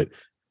into it,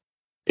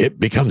 it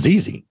becomes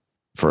easy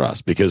for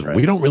us because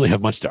we don't really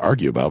have much to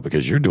argue about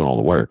because you're doing all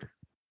the work.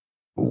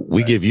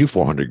 We give you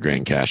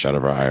 $400,000 cash out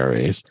of our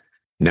IRAs.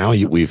 Now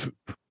we've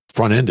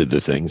front ended the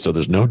thing, so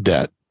there's no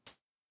debt,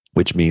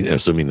 which means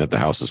assuming that the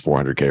house is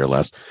 $400K or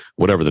less,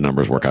 whatever the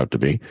numbers work out to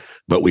be.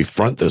 But we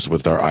front this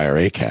with our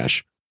IRA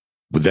cash.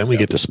 But then we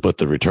get to split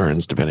the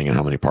returns depending on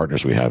how many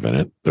partners we have in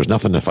it. There's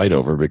nothing to fight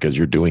over because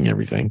you're doing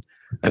everything.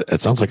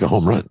 It sounds like a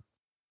home run.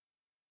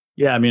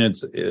 Yeah, I mean,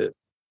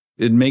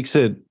 it makes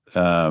it.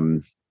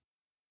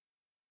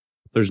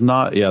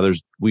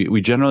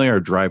 We generally are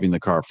driving the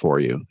car for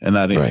you, and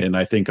and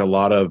I think a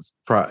lot of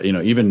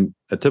even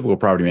a typical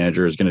property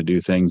manager is going to do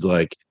things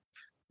like,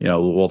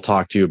 we'll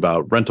talk to you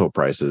about rental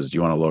prices. Do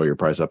you want to lower your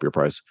price, up your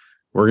price?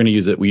 We're going to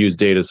use it. We use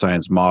data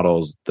science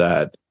models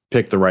that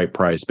pick the right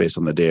price based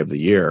on the day of the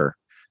year.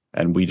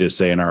 And we just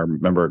say in our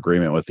member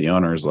agreement with the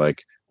owners,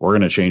 like, we're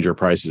going to change your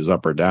prices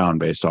up or down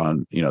based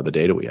on, the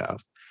data we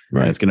have.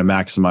 Right. And it's going to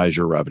maximize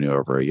your revenue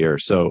over a year.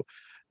 So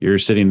you're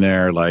sitting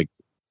there like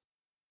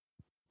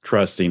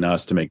trusting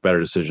us to make better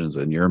decisions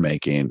than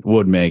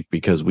would make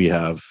because we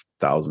have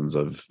thousands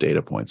of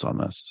data points on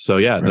this. So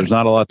there's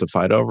not a lot to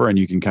fight over, and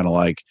you can kind of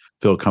like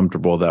feel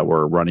comfortable that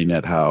we're running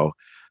it how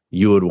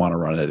you would want to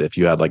run it if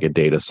you had like a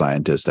data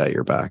scientist at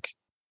your back.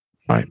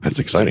 All right. That's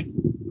exciting.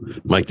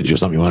 Mike, did you have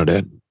something you wanted to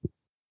add?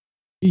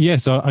 Yeah.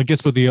 So I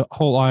guess with the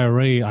whole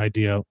IRA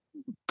idea,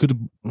 could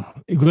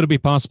it be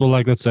possible,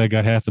 like, let's say I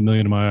got $500,000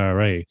 in my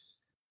IRA.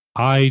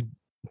 I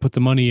put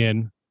the money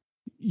in,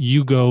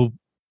 you go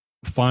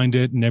find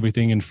it and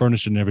everything and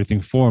furnish it and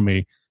everything for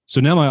me. So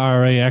now my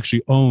IRA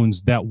actually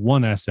owns that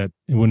one asset.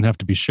 It wouldn't have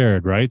to be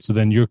shared, right? So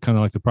then you're kind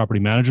of like the property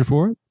manager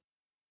for it?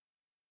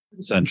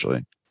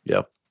 Essentially.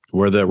 Yep.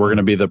 We're going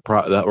to be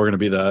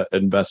the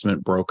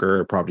investment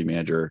broker, property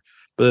manager.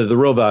 But the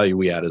real value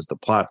we add is the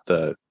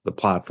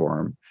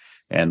platform.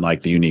 and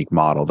like the unique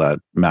model that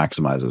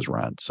maximizes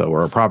rent. So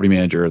we're a property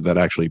manager that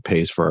actually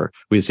pays for,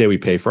 we say we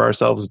pay for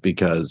ourselves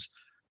because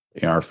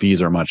our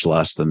fees are much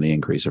less than the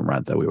increase in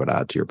rent that we would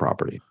add to your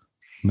property.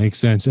 Makes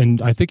sense.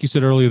 And I think you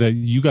said earlier that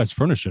you guys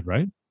furnish it,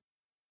 right?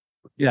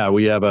 Yeah,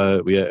 we have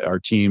our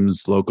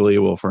teams locally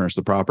will furnish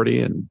the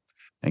property and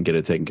get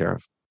it taken care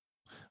of.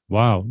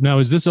 Wow. Now,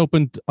 is this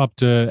open up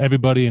to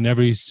everybody in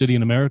every city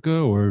in America,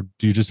 or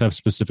do you just have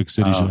specific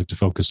cities you like to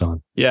focus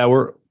on? Yeah,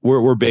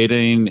 we're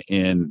baiting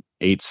in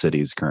 8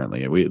 cities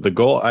currently.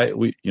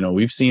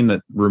 We've seen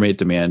that roommate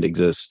demand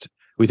exists.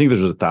 We think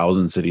there's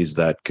 1,000 cities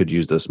that could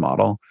use this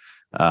model,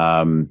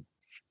 kind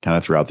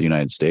of throughout the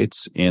United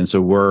States. And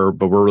so we're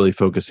really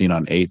focusing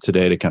on 8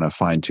 today to kind of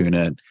fine tune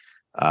it,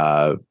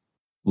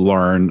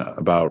 learn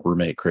about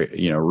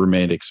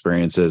roommate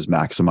experiences,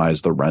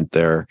 maximize the rent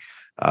there,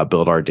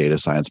 build our data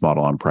science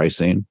model on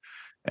pricing,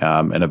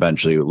 and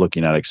eventually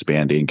looking at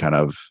expanding kind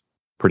of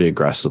pretty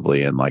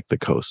aggressively in like the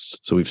coasts.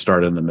 So we've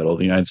started in the middle of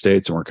the United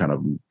States and we're kind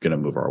of going to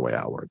move our way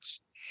outwards.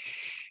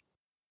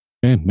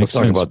 Okay, Let's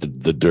talk about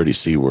the dirty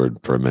C word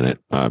for a minute.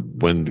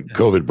 When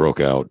COVID broke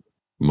out,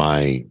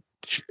 my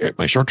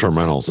short-term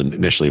rentals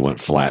initially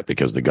went flat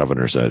because the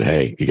governor said,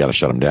 hey, you got to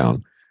shut them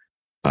down.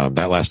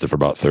 That lasted for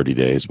about 30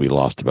 days. We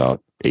lost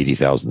about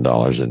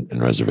 $80,000 in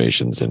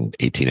reservations in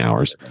 18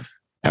 hours.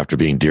 After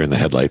being deer in the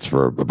headlights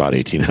for about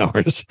 18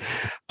 hours,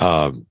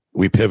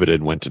 we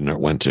pivoted, went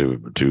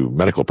to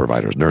medical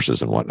providers,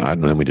 nurses and whatnot.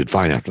 And then we did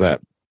fine after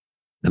that.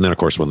 And then, of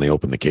course, when they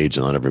opened the cage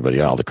and let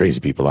everybody, all the crazy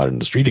people out in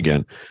the street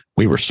again,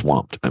 we were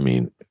swamped. I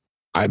mean,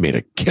 I made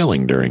a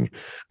killing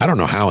I don't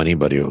know how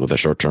anybody with a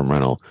short-term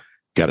rental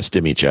got a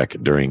stimmy check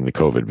during the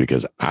COVID,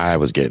 because I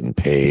was getting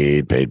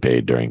paid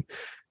during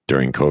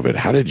COVID.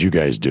 How did you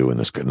guys do in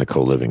the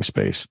co-living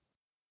space?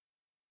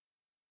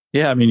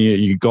 Yeah, I mean,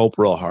 you gulp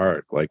real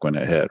hard like when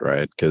it hit,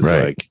 right? Because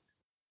like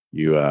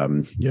you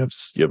have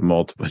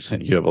multiple,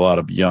 you have a lot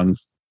of young.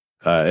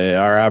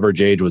 Our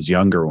average age was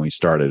younger when we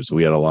started, so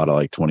we had a lot of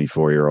like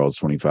 24-year-olds,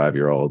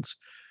 25-year-olds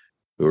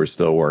who were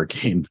still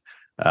working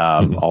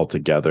all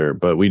together.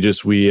 But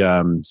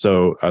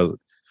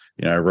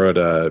I wrote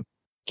a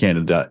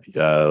candid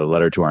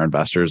letter to our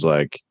investors,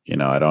 like,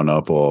 I don't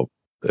know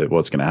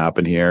what's going to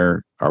happen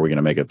here. Are we going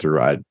to make it through?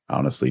 I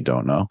honestly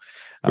don't know.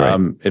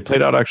 Right. It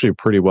played out actually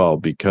pretty well,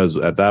 because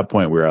at that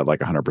point we were at like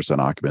 100%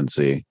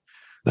 occupancy.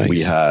 Nice. We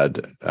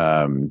had,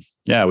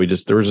 we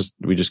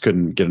just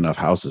couldn't get enough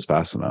houses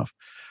fast enough.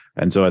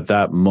 And so at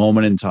that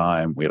moment in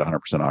time, we had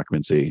 100%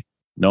 occupancy.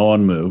 No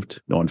one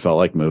moved. No one felt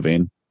like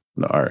moving,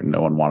 or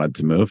no one wanted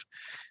to move.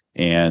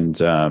 And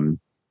some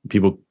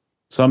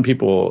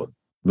people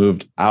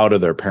moved out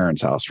of their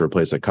parents' house to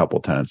replace a couple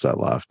tenants that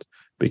left,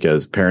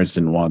 because parents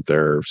didn't want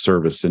their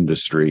service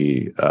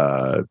industry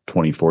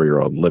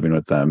 24-year-old living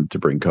with them to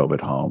bring COVID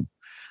home,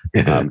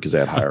 because they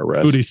had higher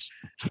risk.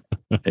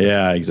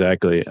 Yeah,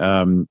 exactly.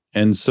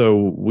 And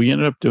so we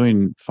ended up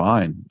doing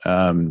fine.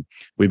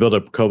 We built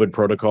a COVID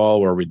protocol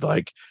where we'd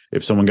like,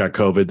 if someone got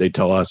COVID, they'd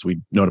tell us,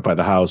 we'd notify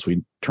the house,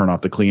 we'd turn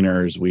off the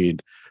cleaners,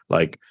 we'd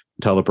like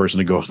tell the person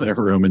to go to their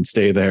room and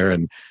stay there,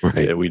 and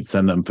we'd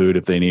send them food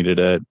if they needed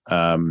it.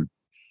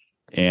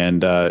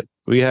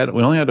 We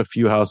only had a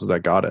few houses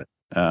that got it.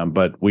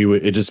 But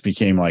it just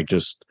became like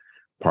just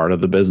part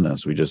of the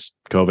business.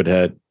 COVID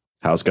hit,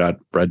 house got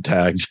red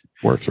tagged,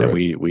 worked through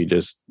it. We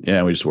just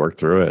worked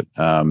through it.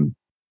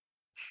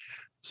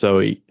 So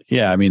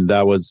yeah, I mean,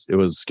 it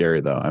was scary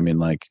though. I mean,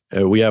 like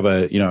we have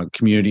a,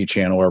 community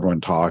channel where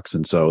everyone talks.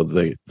 And so at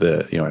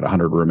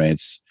 100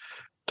 roommates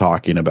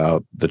talking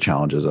about the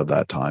challenges of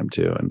that time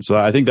too. And so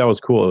I think that was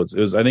cool.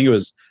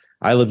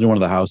 I lived in one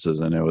of the houses,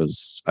 and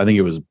I think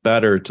it was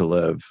better to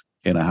live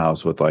in a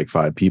house with like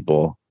 5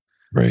 people,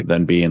 right,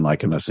 than being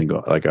like in a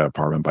single, like an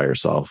apartment by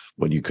yourself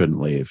when you couldn't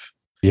leave.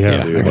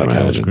 Yeah,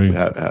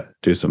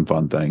 do some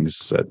fun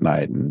things at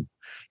night and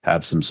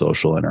have some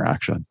social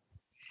interaction.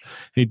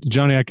 Hey,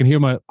 Johnny, I can hear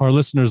our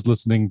listeners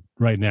listening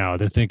right now.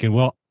 They're thinking,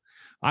 well,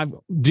 I'm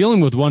dealing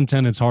with one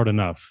tenant's hard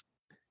enough.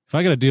 If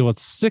I got to deal with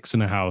 6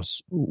 in a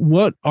house,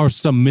 what are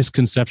some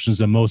misconceptions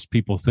that most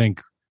people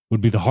think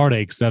would be the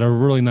heartaches that are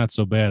really not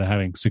so bad at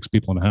having 6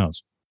 people in a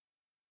house?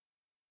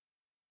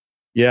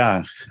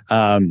 Yeah,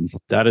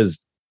 that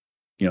is,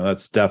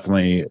 that's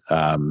definitely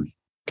kind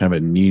of a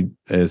need.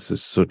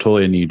 It's so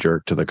totally a knee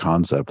jerk to the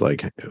concept.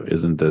 Like,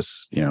 isn't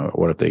this,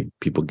 what if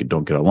people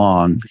don't get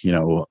along?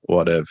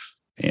 What if,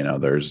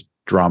 there's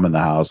drama in the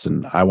house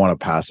and I want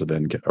to passive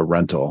in a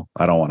rental?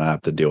 I don't want to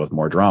have to deal with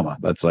more drama.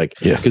 That's like,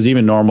 because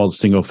even normal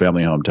single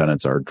family home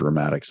tenants are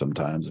dramatic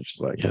sometimes. It's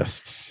just like,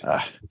 yes.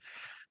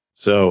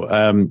 So,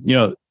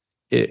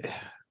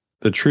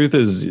 the truth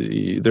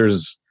is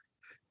there's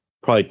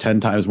probably 10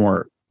 times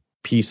more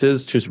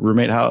pieces to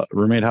roommate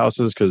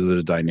houses because of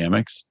the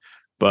dynamics,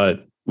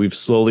 but we've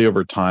slowly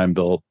over time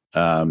built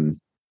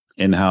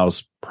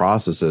in-house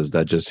processes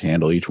that just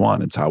handle each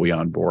one. It's how we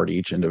onboard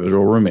each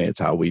individual roommate. It's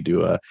how we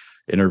do a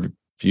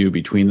interview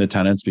between the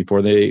tenants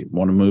before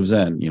one moves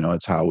in.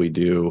 It's how we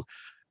do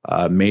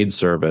maid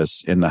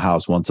service in the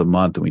house once a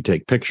month, and we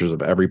take pictures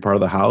of every part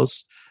of the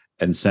house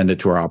and send it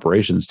to our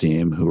operations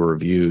team who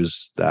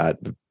reviews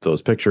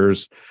those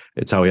pictures.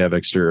 It's how we have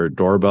exterior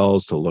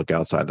doorbells to look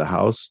outside the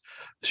house.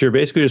 So you're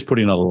basically just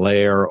putting a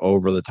layer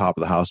over the top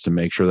of the house to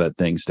make sure that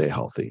things stay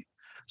healthy.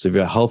 So if you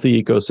have a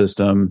healthy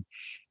ecosystem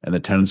and the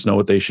tenants know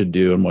what they should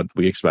do and what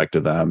we expect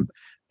of them,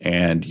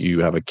 and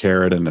you have a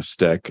carrot and a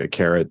stick, a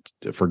carrot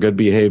for good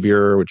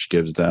behavior, which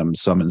gives them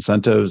some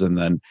incentives, and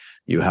then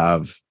you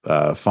have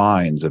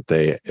fines if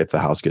the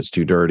house gets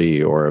too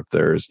dirty, or if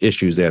there's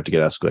issues, they have to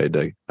get escalated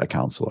to a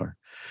counselor.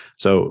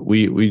 So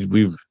we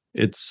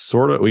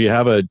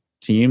have a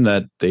team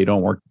that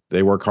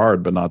they work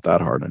hard, but not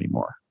that hard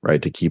anymore,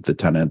 right? To keep the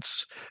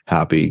tenants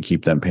happy,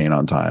 keep them paying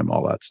on time,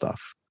 all that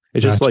stuff.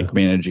 It's just like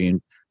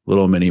managing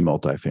little mini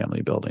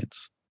multifamily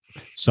buildings.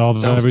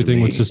 Solve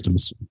everything with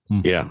systems.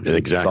 Yeah,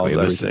 exactly.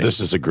 This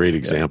is a great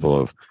example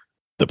of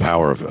the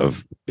power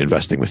of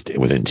investing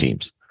within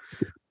teams.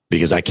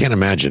 Because I can't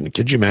imagine,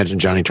 could you imagine,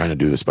 Johnny, trying to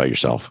do this by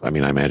yourself? I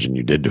mean, I imagine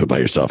you did do it by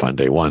yourself on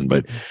day one,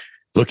 but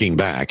looking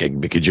back,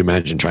 could you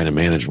imagine trying to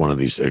manage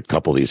a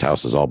couple of these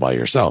houses all by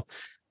yourself?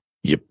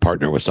 You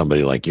partner with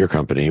somebody like your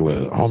company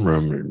with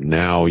Homeroom.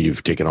 Now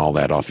you've taken all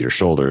that off your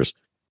shoulders.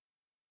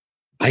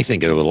 I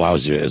think it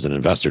allows you as an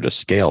investor to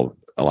scale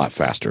a lot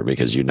faster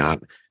because you're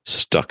not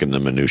stuck in the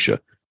minutia.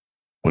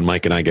 When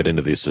Mike and I get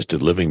into the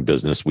assisted living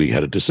business, we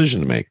had a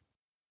decision to make.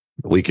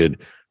 We could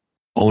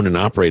own and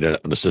operate an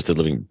assisted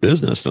living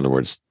business. In other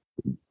words,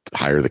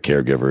 hire the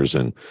caregivers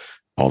and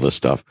all this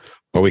stuff,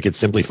 or we could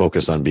simply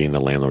focus on being the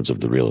landlords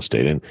of the real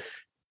estate. And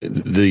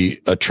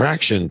the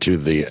attraction to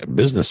the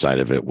business side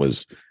of it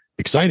was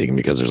exciting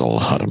because there's a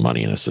lot of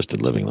money in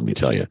assisted living, let me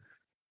tell you.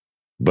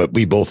 But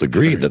we both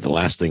agreed that the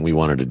last thing we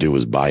wanted to do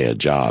was buy a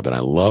job. And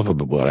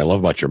what I love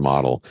about your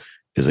model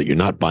is that you're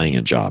not buying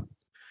a job.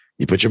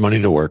 You put your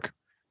money to work,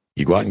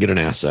 you go out and get an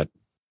asset,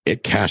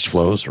 it cash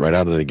flows right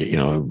out of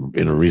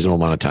in a reasonable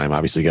amount of time.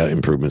 Obviously, you got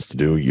improvements to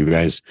do. You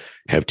guys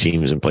have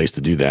teams in place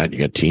to do that. You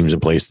got teams in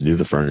place to do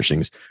the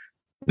furnishings.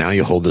 Now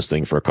you hold this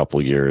thing for a couple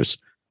of years.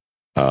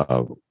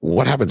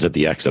 What happens at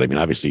the exit? I mean,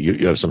 obviously,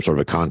 you have some sort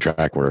of a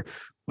contract where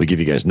we give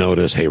you guys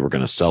notice, hey, we're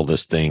going to sell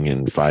this thing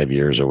in 5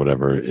 years or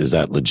whatever. Is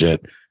that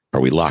legit? Are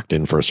we locked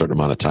in for a certain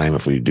amount of time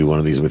if we do one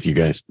of these with you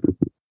guys?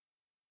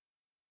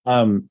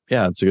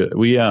 Yeah, it's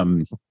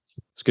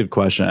a good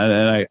question.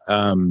 And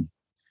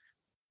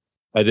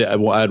I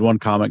had one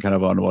comment kind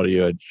of on what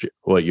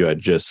you had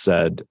just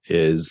said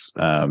is,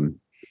 one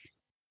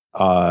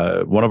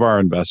of our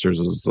investors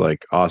was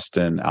like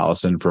Austin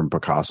Allison from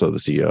Picasso, the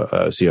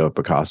CEO of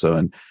Picasso.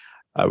 And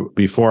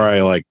before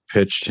I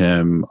pitched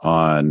him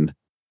on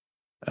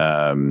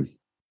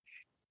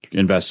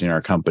investing in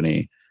our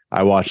company,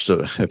 I watched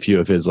a few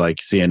of his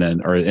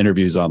CNN or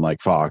interviews on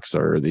Fox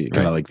or the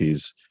kind of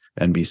these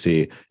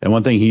NBC. And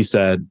one thing he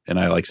said, and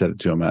I said it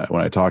to him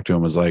when I talked to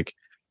him, was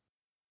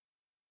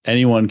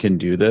anyone can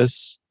do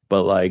this,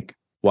 but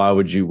why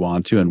would you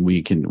want to? And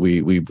we can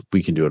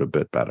do it a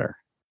bit better.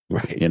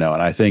 Right. And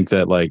I think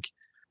that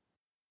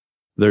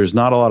there's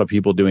not a lot of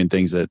people doing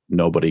things that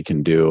nobody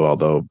can do,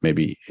 although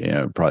maybe,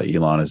 probably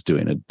Elon is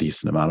doing a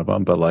decent amount of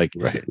them, but right.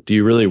 Do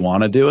you really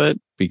want to do it?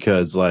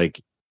 Because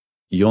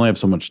you only have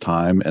so much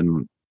time,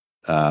 and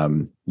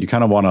you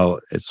kind of want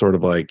to, it's sort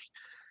of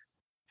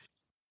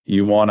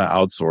you want to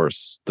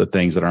outsource the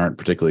things that aren't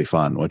particularly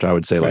fun, which I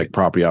would say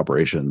property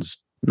operations,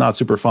 not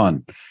super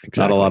fun.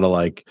 Exactly. Not a lot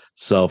of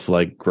self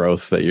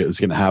growth that is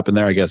going to happen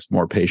there. I guess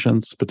more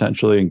patience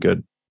potentially and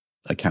good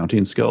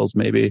accounting skills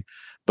maybe.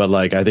 But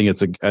I think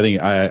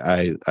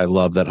I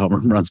love that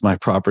Homeroom runs my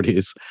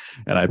properties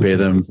and I pay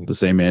them the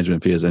same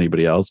management fee as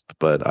anybody else,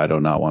 but I do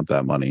not want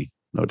that money,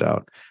 no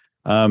doubt.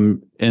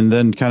 And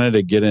then kind of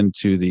to get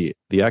into the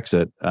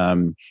exit.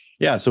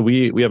 So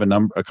we have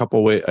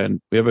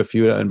and we have a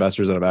few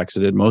investors that have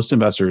exited. Most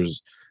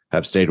investors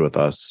have stayed with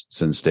us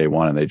since day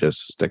one and they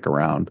just stick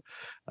around.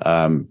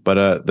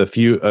 But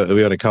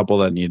we had a couple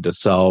that needed to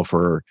sell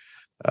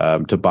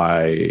to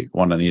buy.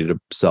 One that needed to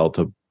sell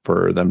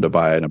for them to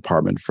buy an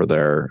apartment for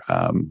their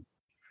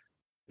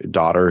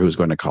daughter who's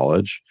going to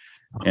college.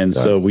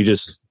 So we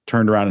just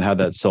turned around and had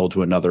that sold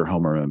to another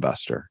Homeroom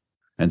investor.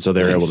 And so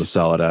they were able to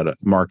sell it at a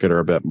market or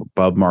a bit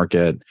above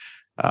market.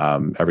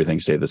 Everything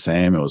stayed the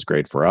same. It was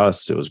great for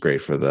us. It was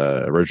great for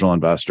the original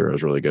investor. It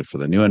was really good for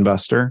the new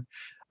investor.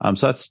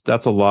 So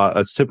that's a lot.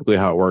 That's typically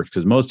how it works,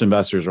 because most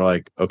investors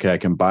are okay, I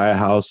can buy a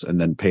house and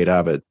then pay to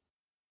have it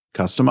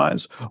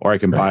customized, or I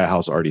can buy a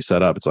house already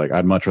set up. It's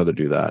I'd much rather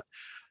do that.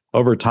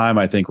 Over time,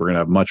 I think we're going to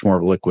have much more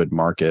of a liquid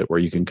market where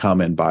you can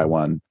come and buy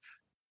one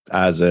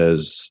as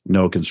is,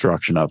 no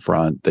construction up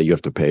front that you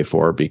have to pay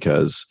for,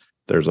 because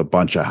there's a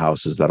bunch of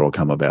houses that will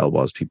come available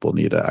as people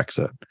need to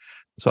exit.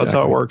 So that's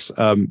how it works.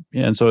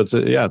 And so it's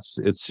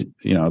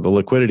the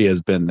liquidity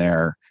has been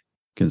there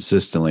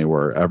consistently,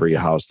 where every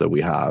house that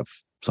we have,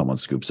 someone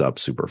scoops up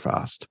super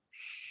fast.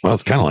 Well,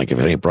 it's kind of if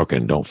it ain't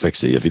broken, don't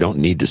fix it. If you don't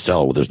need to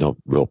sell, well, there's no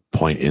real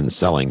point in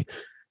selling.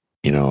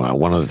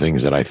 One of the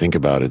things that I think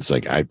about, it's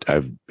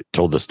I've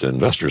told this to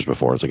investors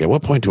before. It's at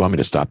what point do you want me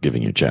to stop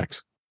giving you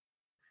checks?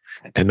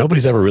 And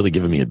nobody's ever really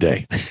given me a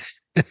day.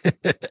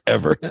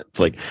 ever. It's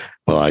like,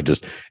 well,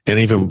 and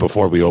even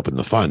before we opened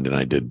the fund and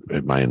I did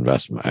my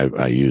investment,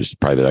 I used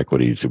private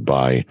equity to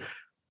buy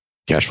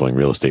cash flowing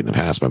real estate in the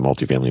past, my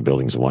multifamily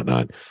buildings and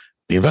whatnot.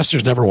 The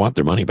investors never want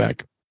their money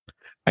back.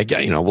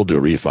 We'll do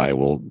a refi,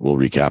 we'll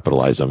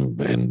recapitalize them,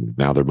 and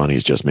now their money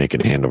is just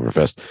making hand over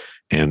fist.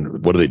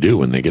 And what do?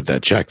 When they get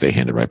that check, they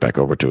hand it right back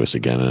over to us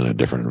again in a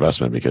different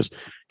investment because,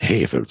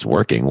 hey, if it's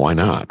working, why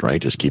not,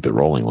 right? Just keep it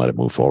rolling, let it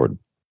move forward.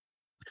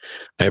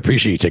 I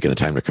appreciate you taking the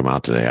time to come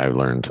out today. I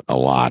learned a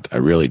lot. I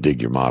really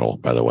dig your model,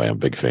 by the way. I'm a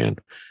big fan.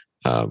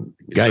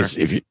 Guys,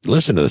 if you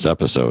listen to this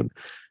episode,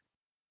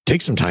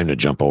 take some time to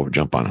jump on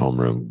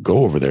Homeroom, go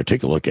over there,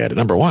 take a look at it.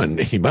 Number one,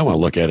 you might want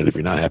to look at it if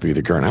you're not happy with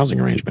your current housing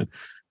arrangement.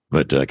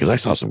 But because I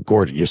saw some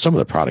gorgeous, some of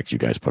the products you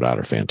guys put out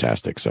are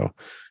fantastic. So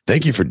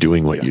thank you for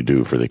doing what you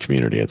do for the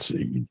community. It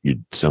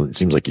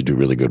seems like you do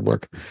really good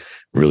work.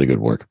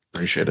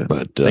 Appreciate it.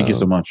 But thank you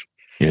so much.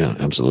 Yeah,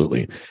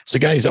 absolutely. So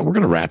guys, we're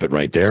going to wrap it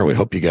right there. We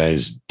hope you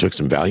guys took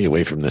some value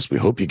away from this. We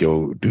hope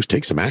you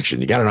take some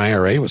action. You got an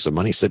IRA with some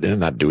money sitting in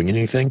and not doing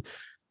anything.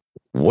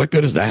 What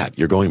good is that?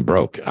 You're going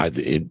broke.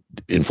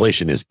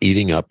 Inflation is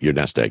eating up your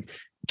nest egg.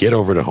 Get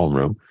over to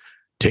Homeroom.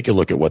 Take a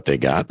look at what they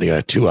got. They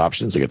got two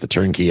options. They got the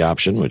turnkey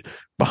option with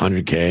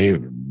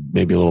 $100K,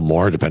 maybe a little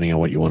more, depending on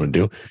what you want to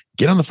do.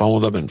 Get on the phone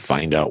with them and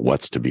find out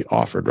what's to be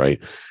offered, right?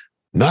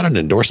 Not an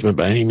endorsement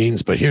by any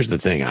means, but here's the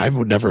thing.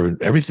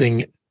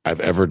 Everything I've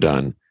ever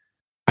done,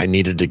 I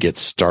needed to get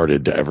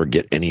started to ever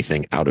get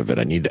anything out of it.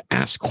 I need to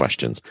ask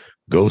questions.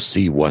 Go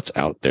see what's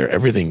out there.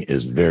 Everything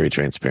is very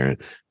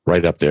transparent,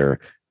 right up there.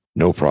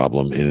 No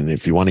problem. And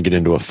if you want to get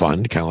into a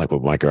fund, kind of like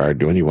what Mike and I are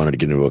doing, you wanted to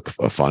get into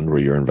a fund where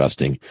you're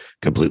investing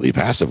completely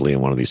passively in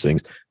one of these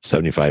things,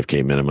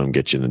 $75K minimum,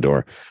 get you in the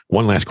door.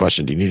 One last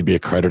question. Do you need to be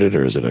accredited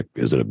or is it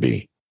a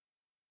B?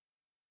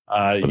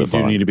 You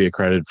do need to be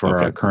accredited for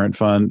our current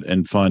fund,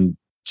 and fund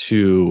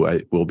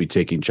 2 will be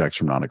taking checks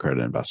from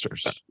non-accredited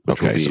investors.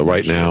 Okay. So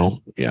right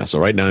now,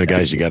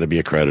 guys, you got to be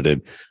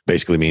accredited.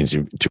 Basically means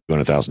you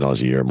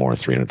 $200,000 a year or more,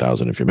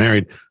 $300,000 if you're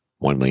married,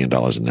 $1 million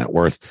in net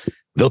worth.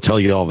 They'll tell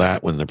you all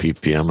that when they're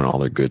PPM and all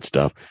their good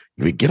stuff.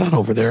 You get on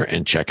over there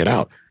and check it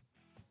out.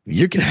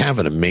 You can have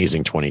an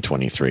amazing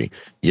 2023.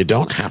 You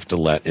don't have to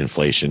let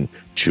inflation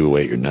chew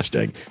away your nest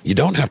egg. You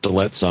don't have to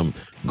let some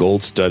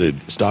gold-studded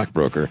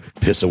stockbroker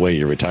piss away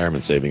your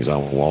retirement savings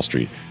on Wall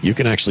Street. You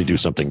can actually do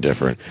something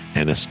different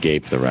and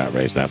escape the rat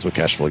race. That's what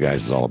Cashflow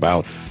Guys is all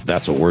about.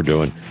 That's what we're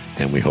doing.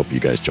 And we hope you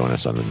guys join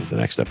us on the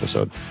next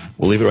episode.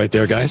 We'll leave it right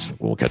there, guys.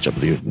 We'll catch up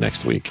with you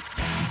next week.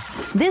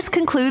 This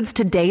concludes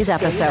today's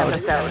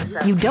episode.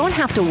 You don't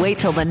have to wait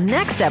till the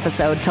next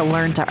episode to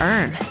learn to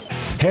earn.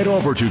 Head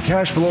over to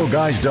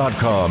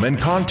cashflowguys.com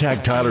and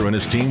contact Tyler and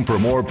his team for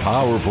more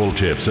powerful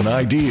tips and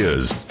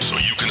ideas so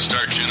you can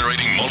start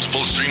generating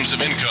multiple streams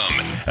of income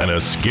and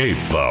escape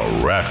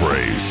the rat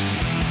race.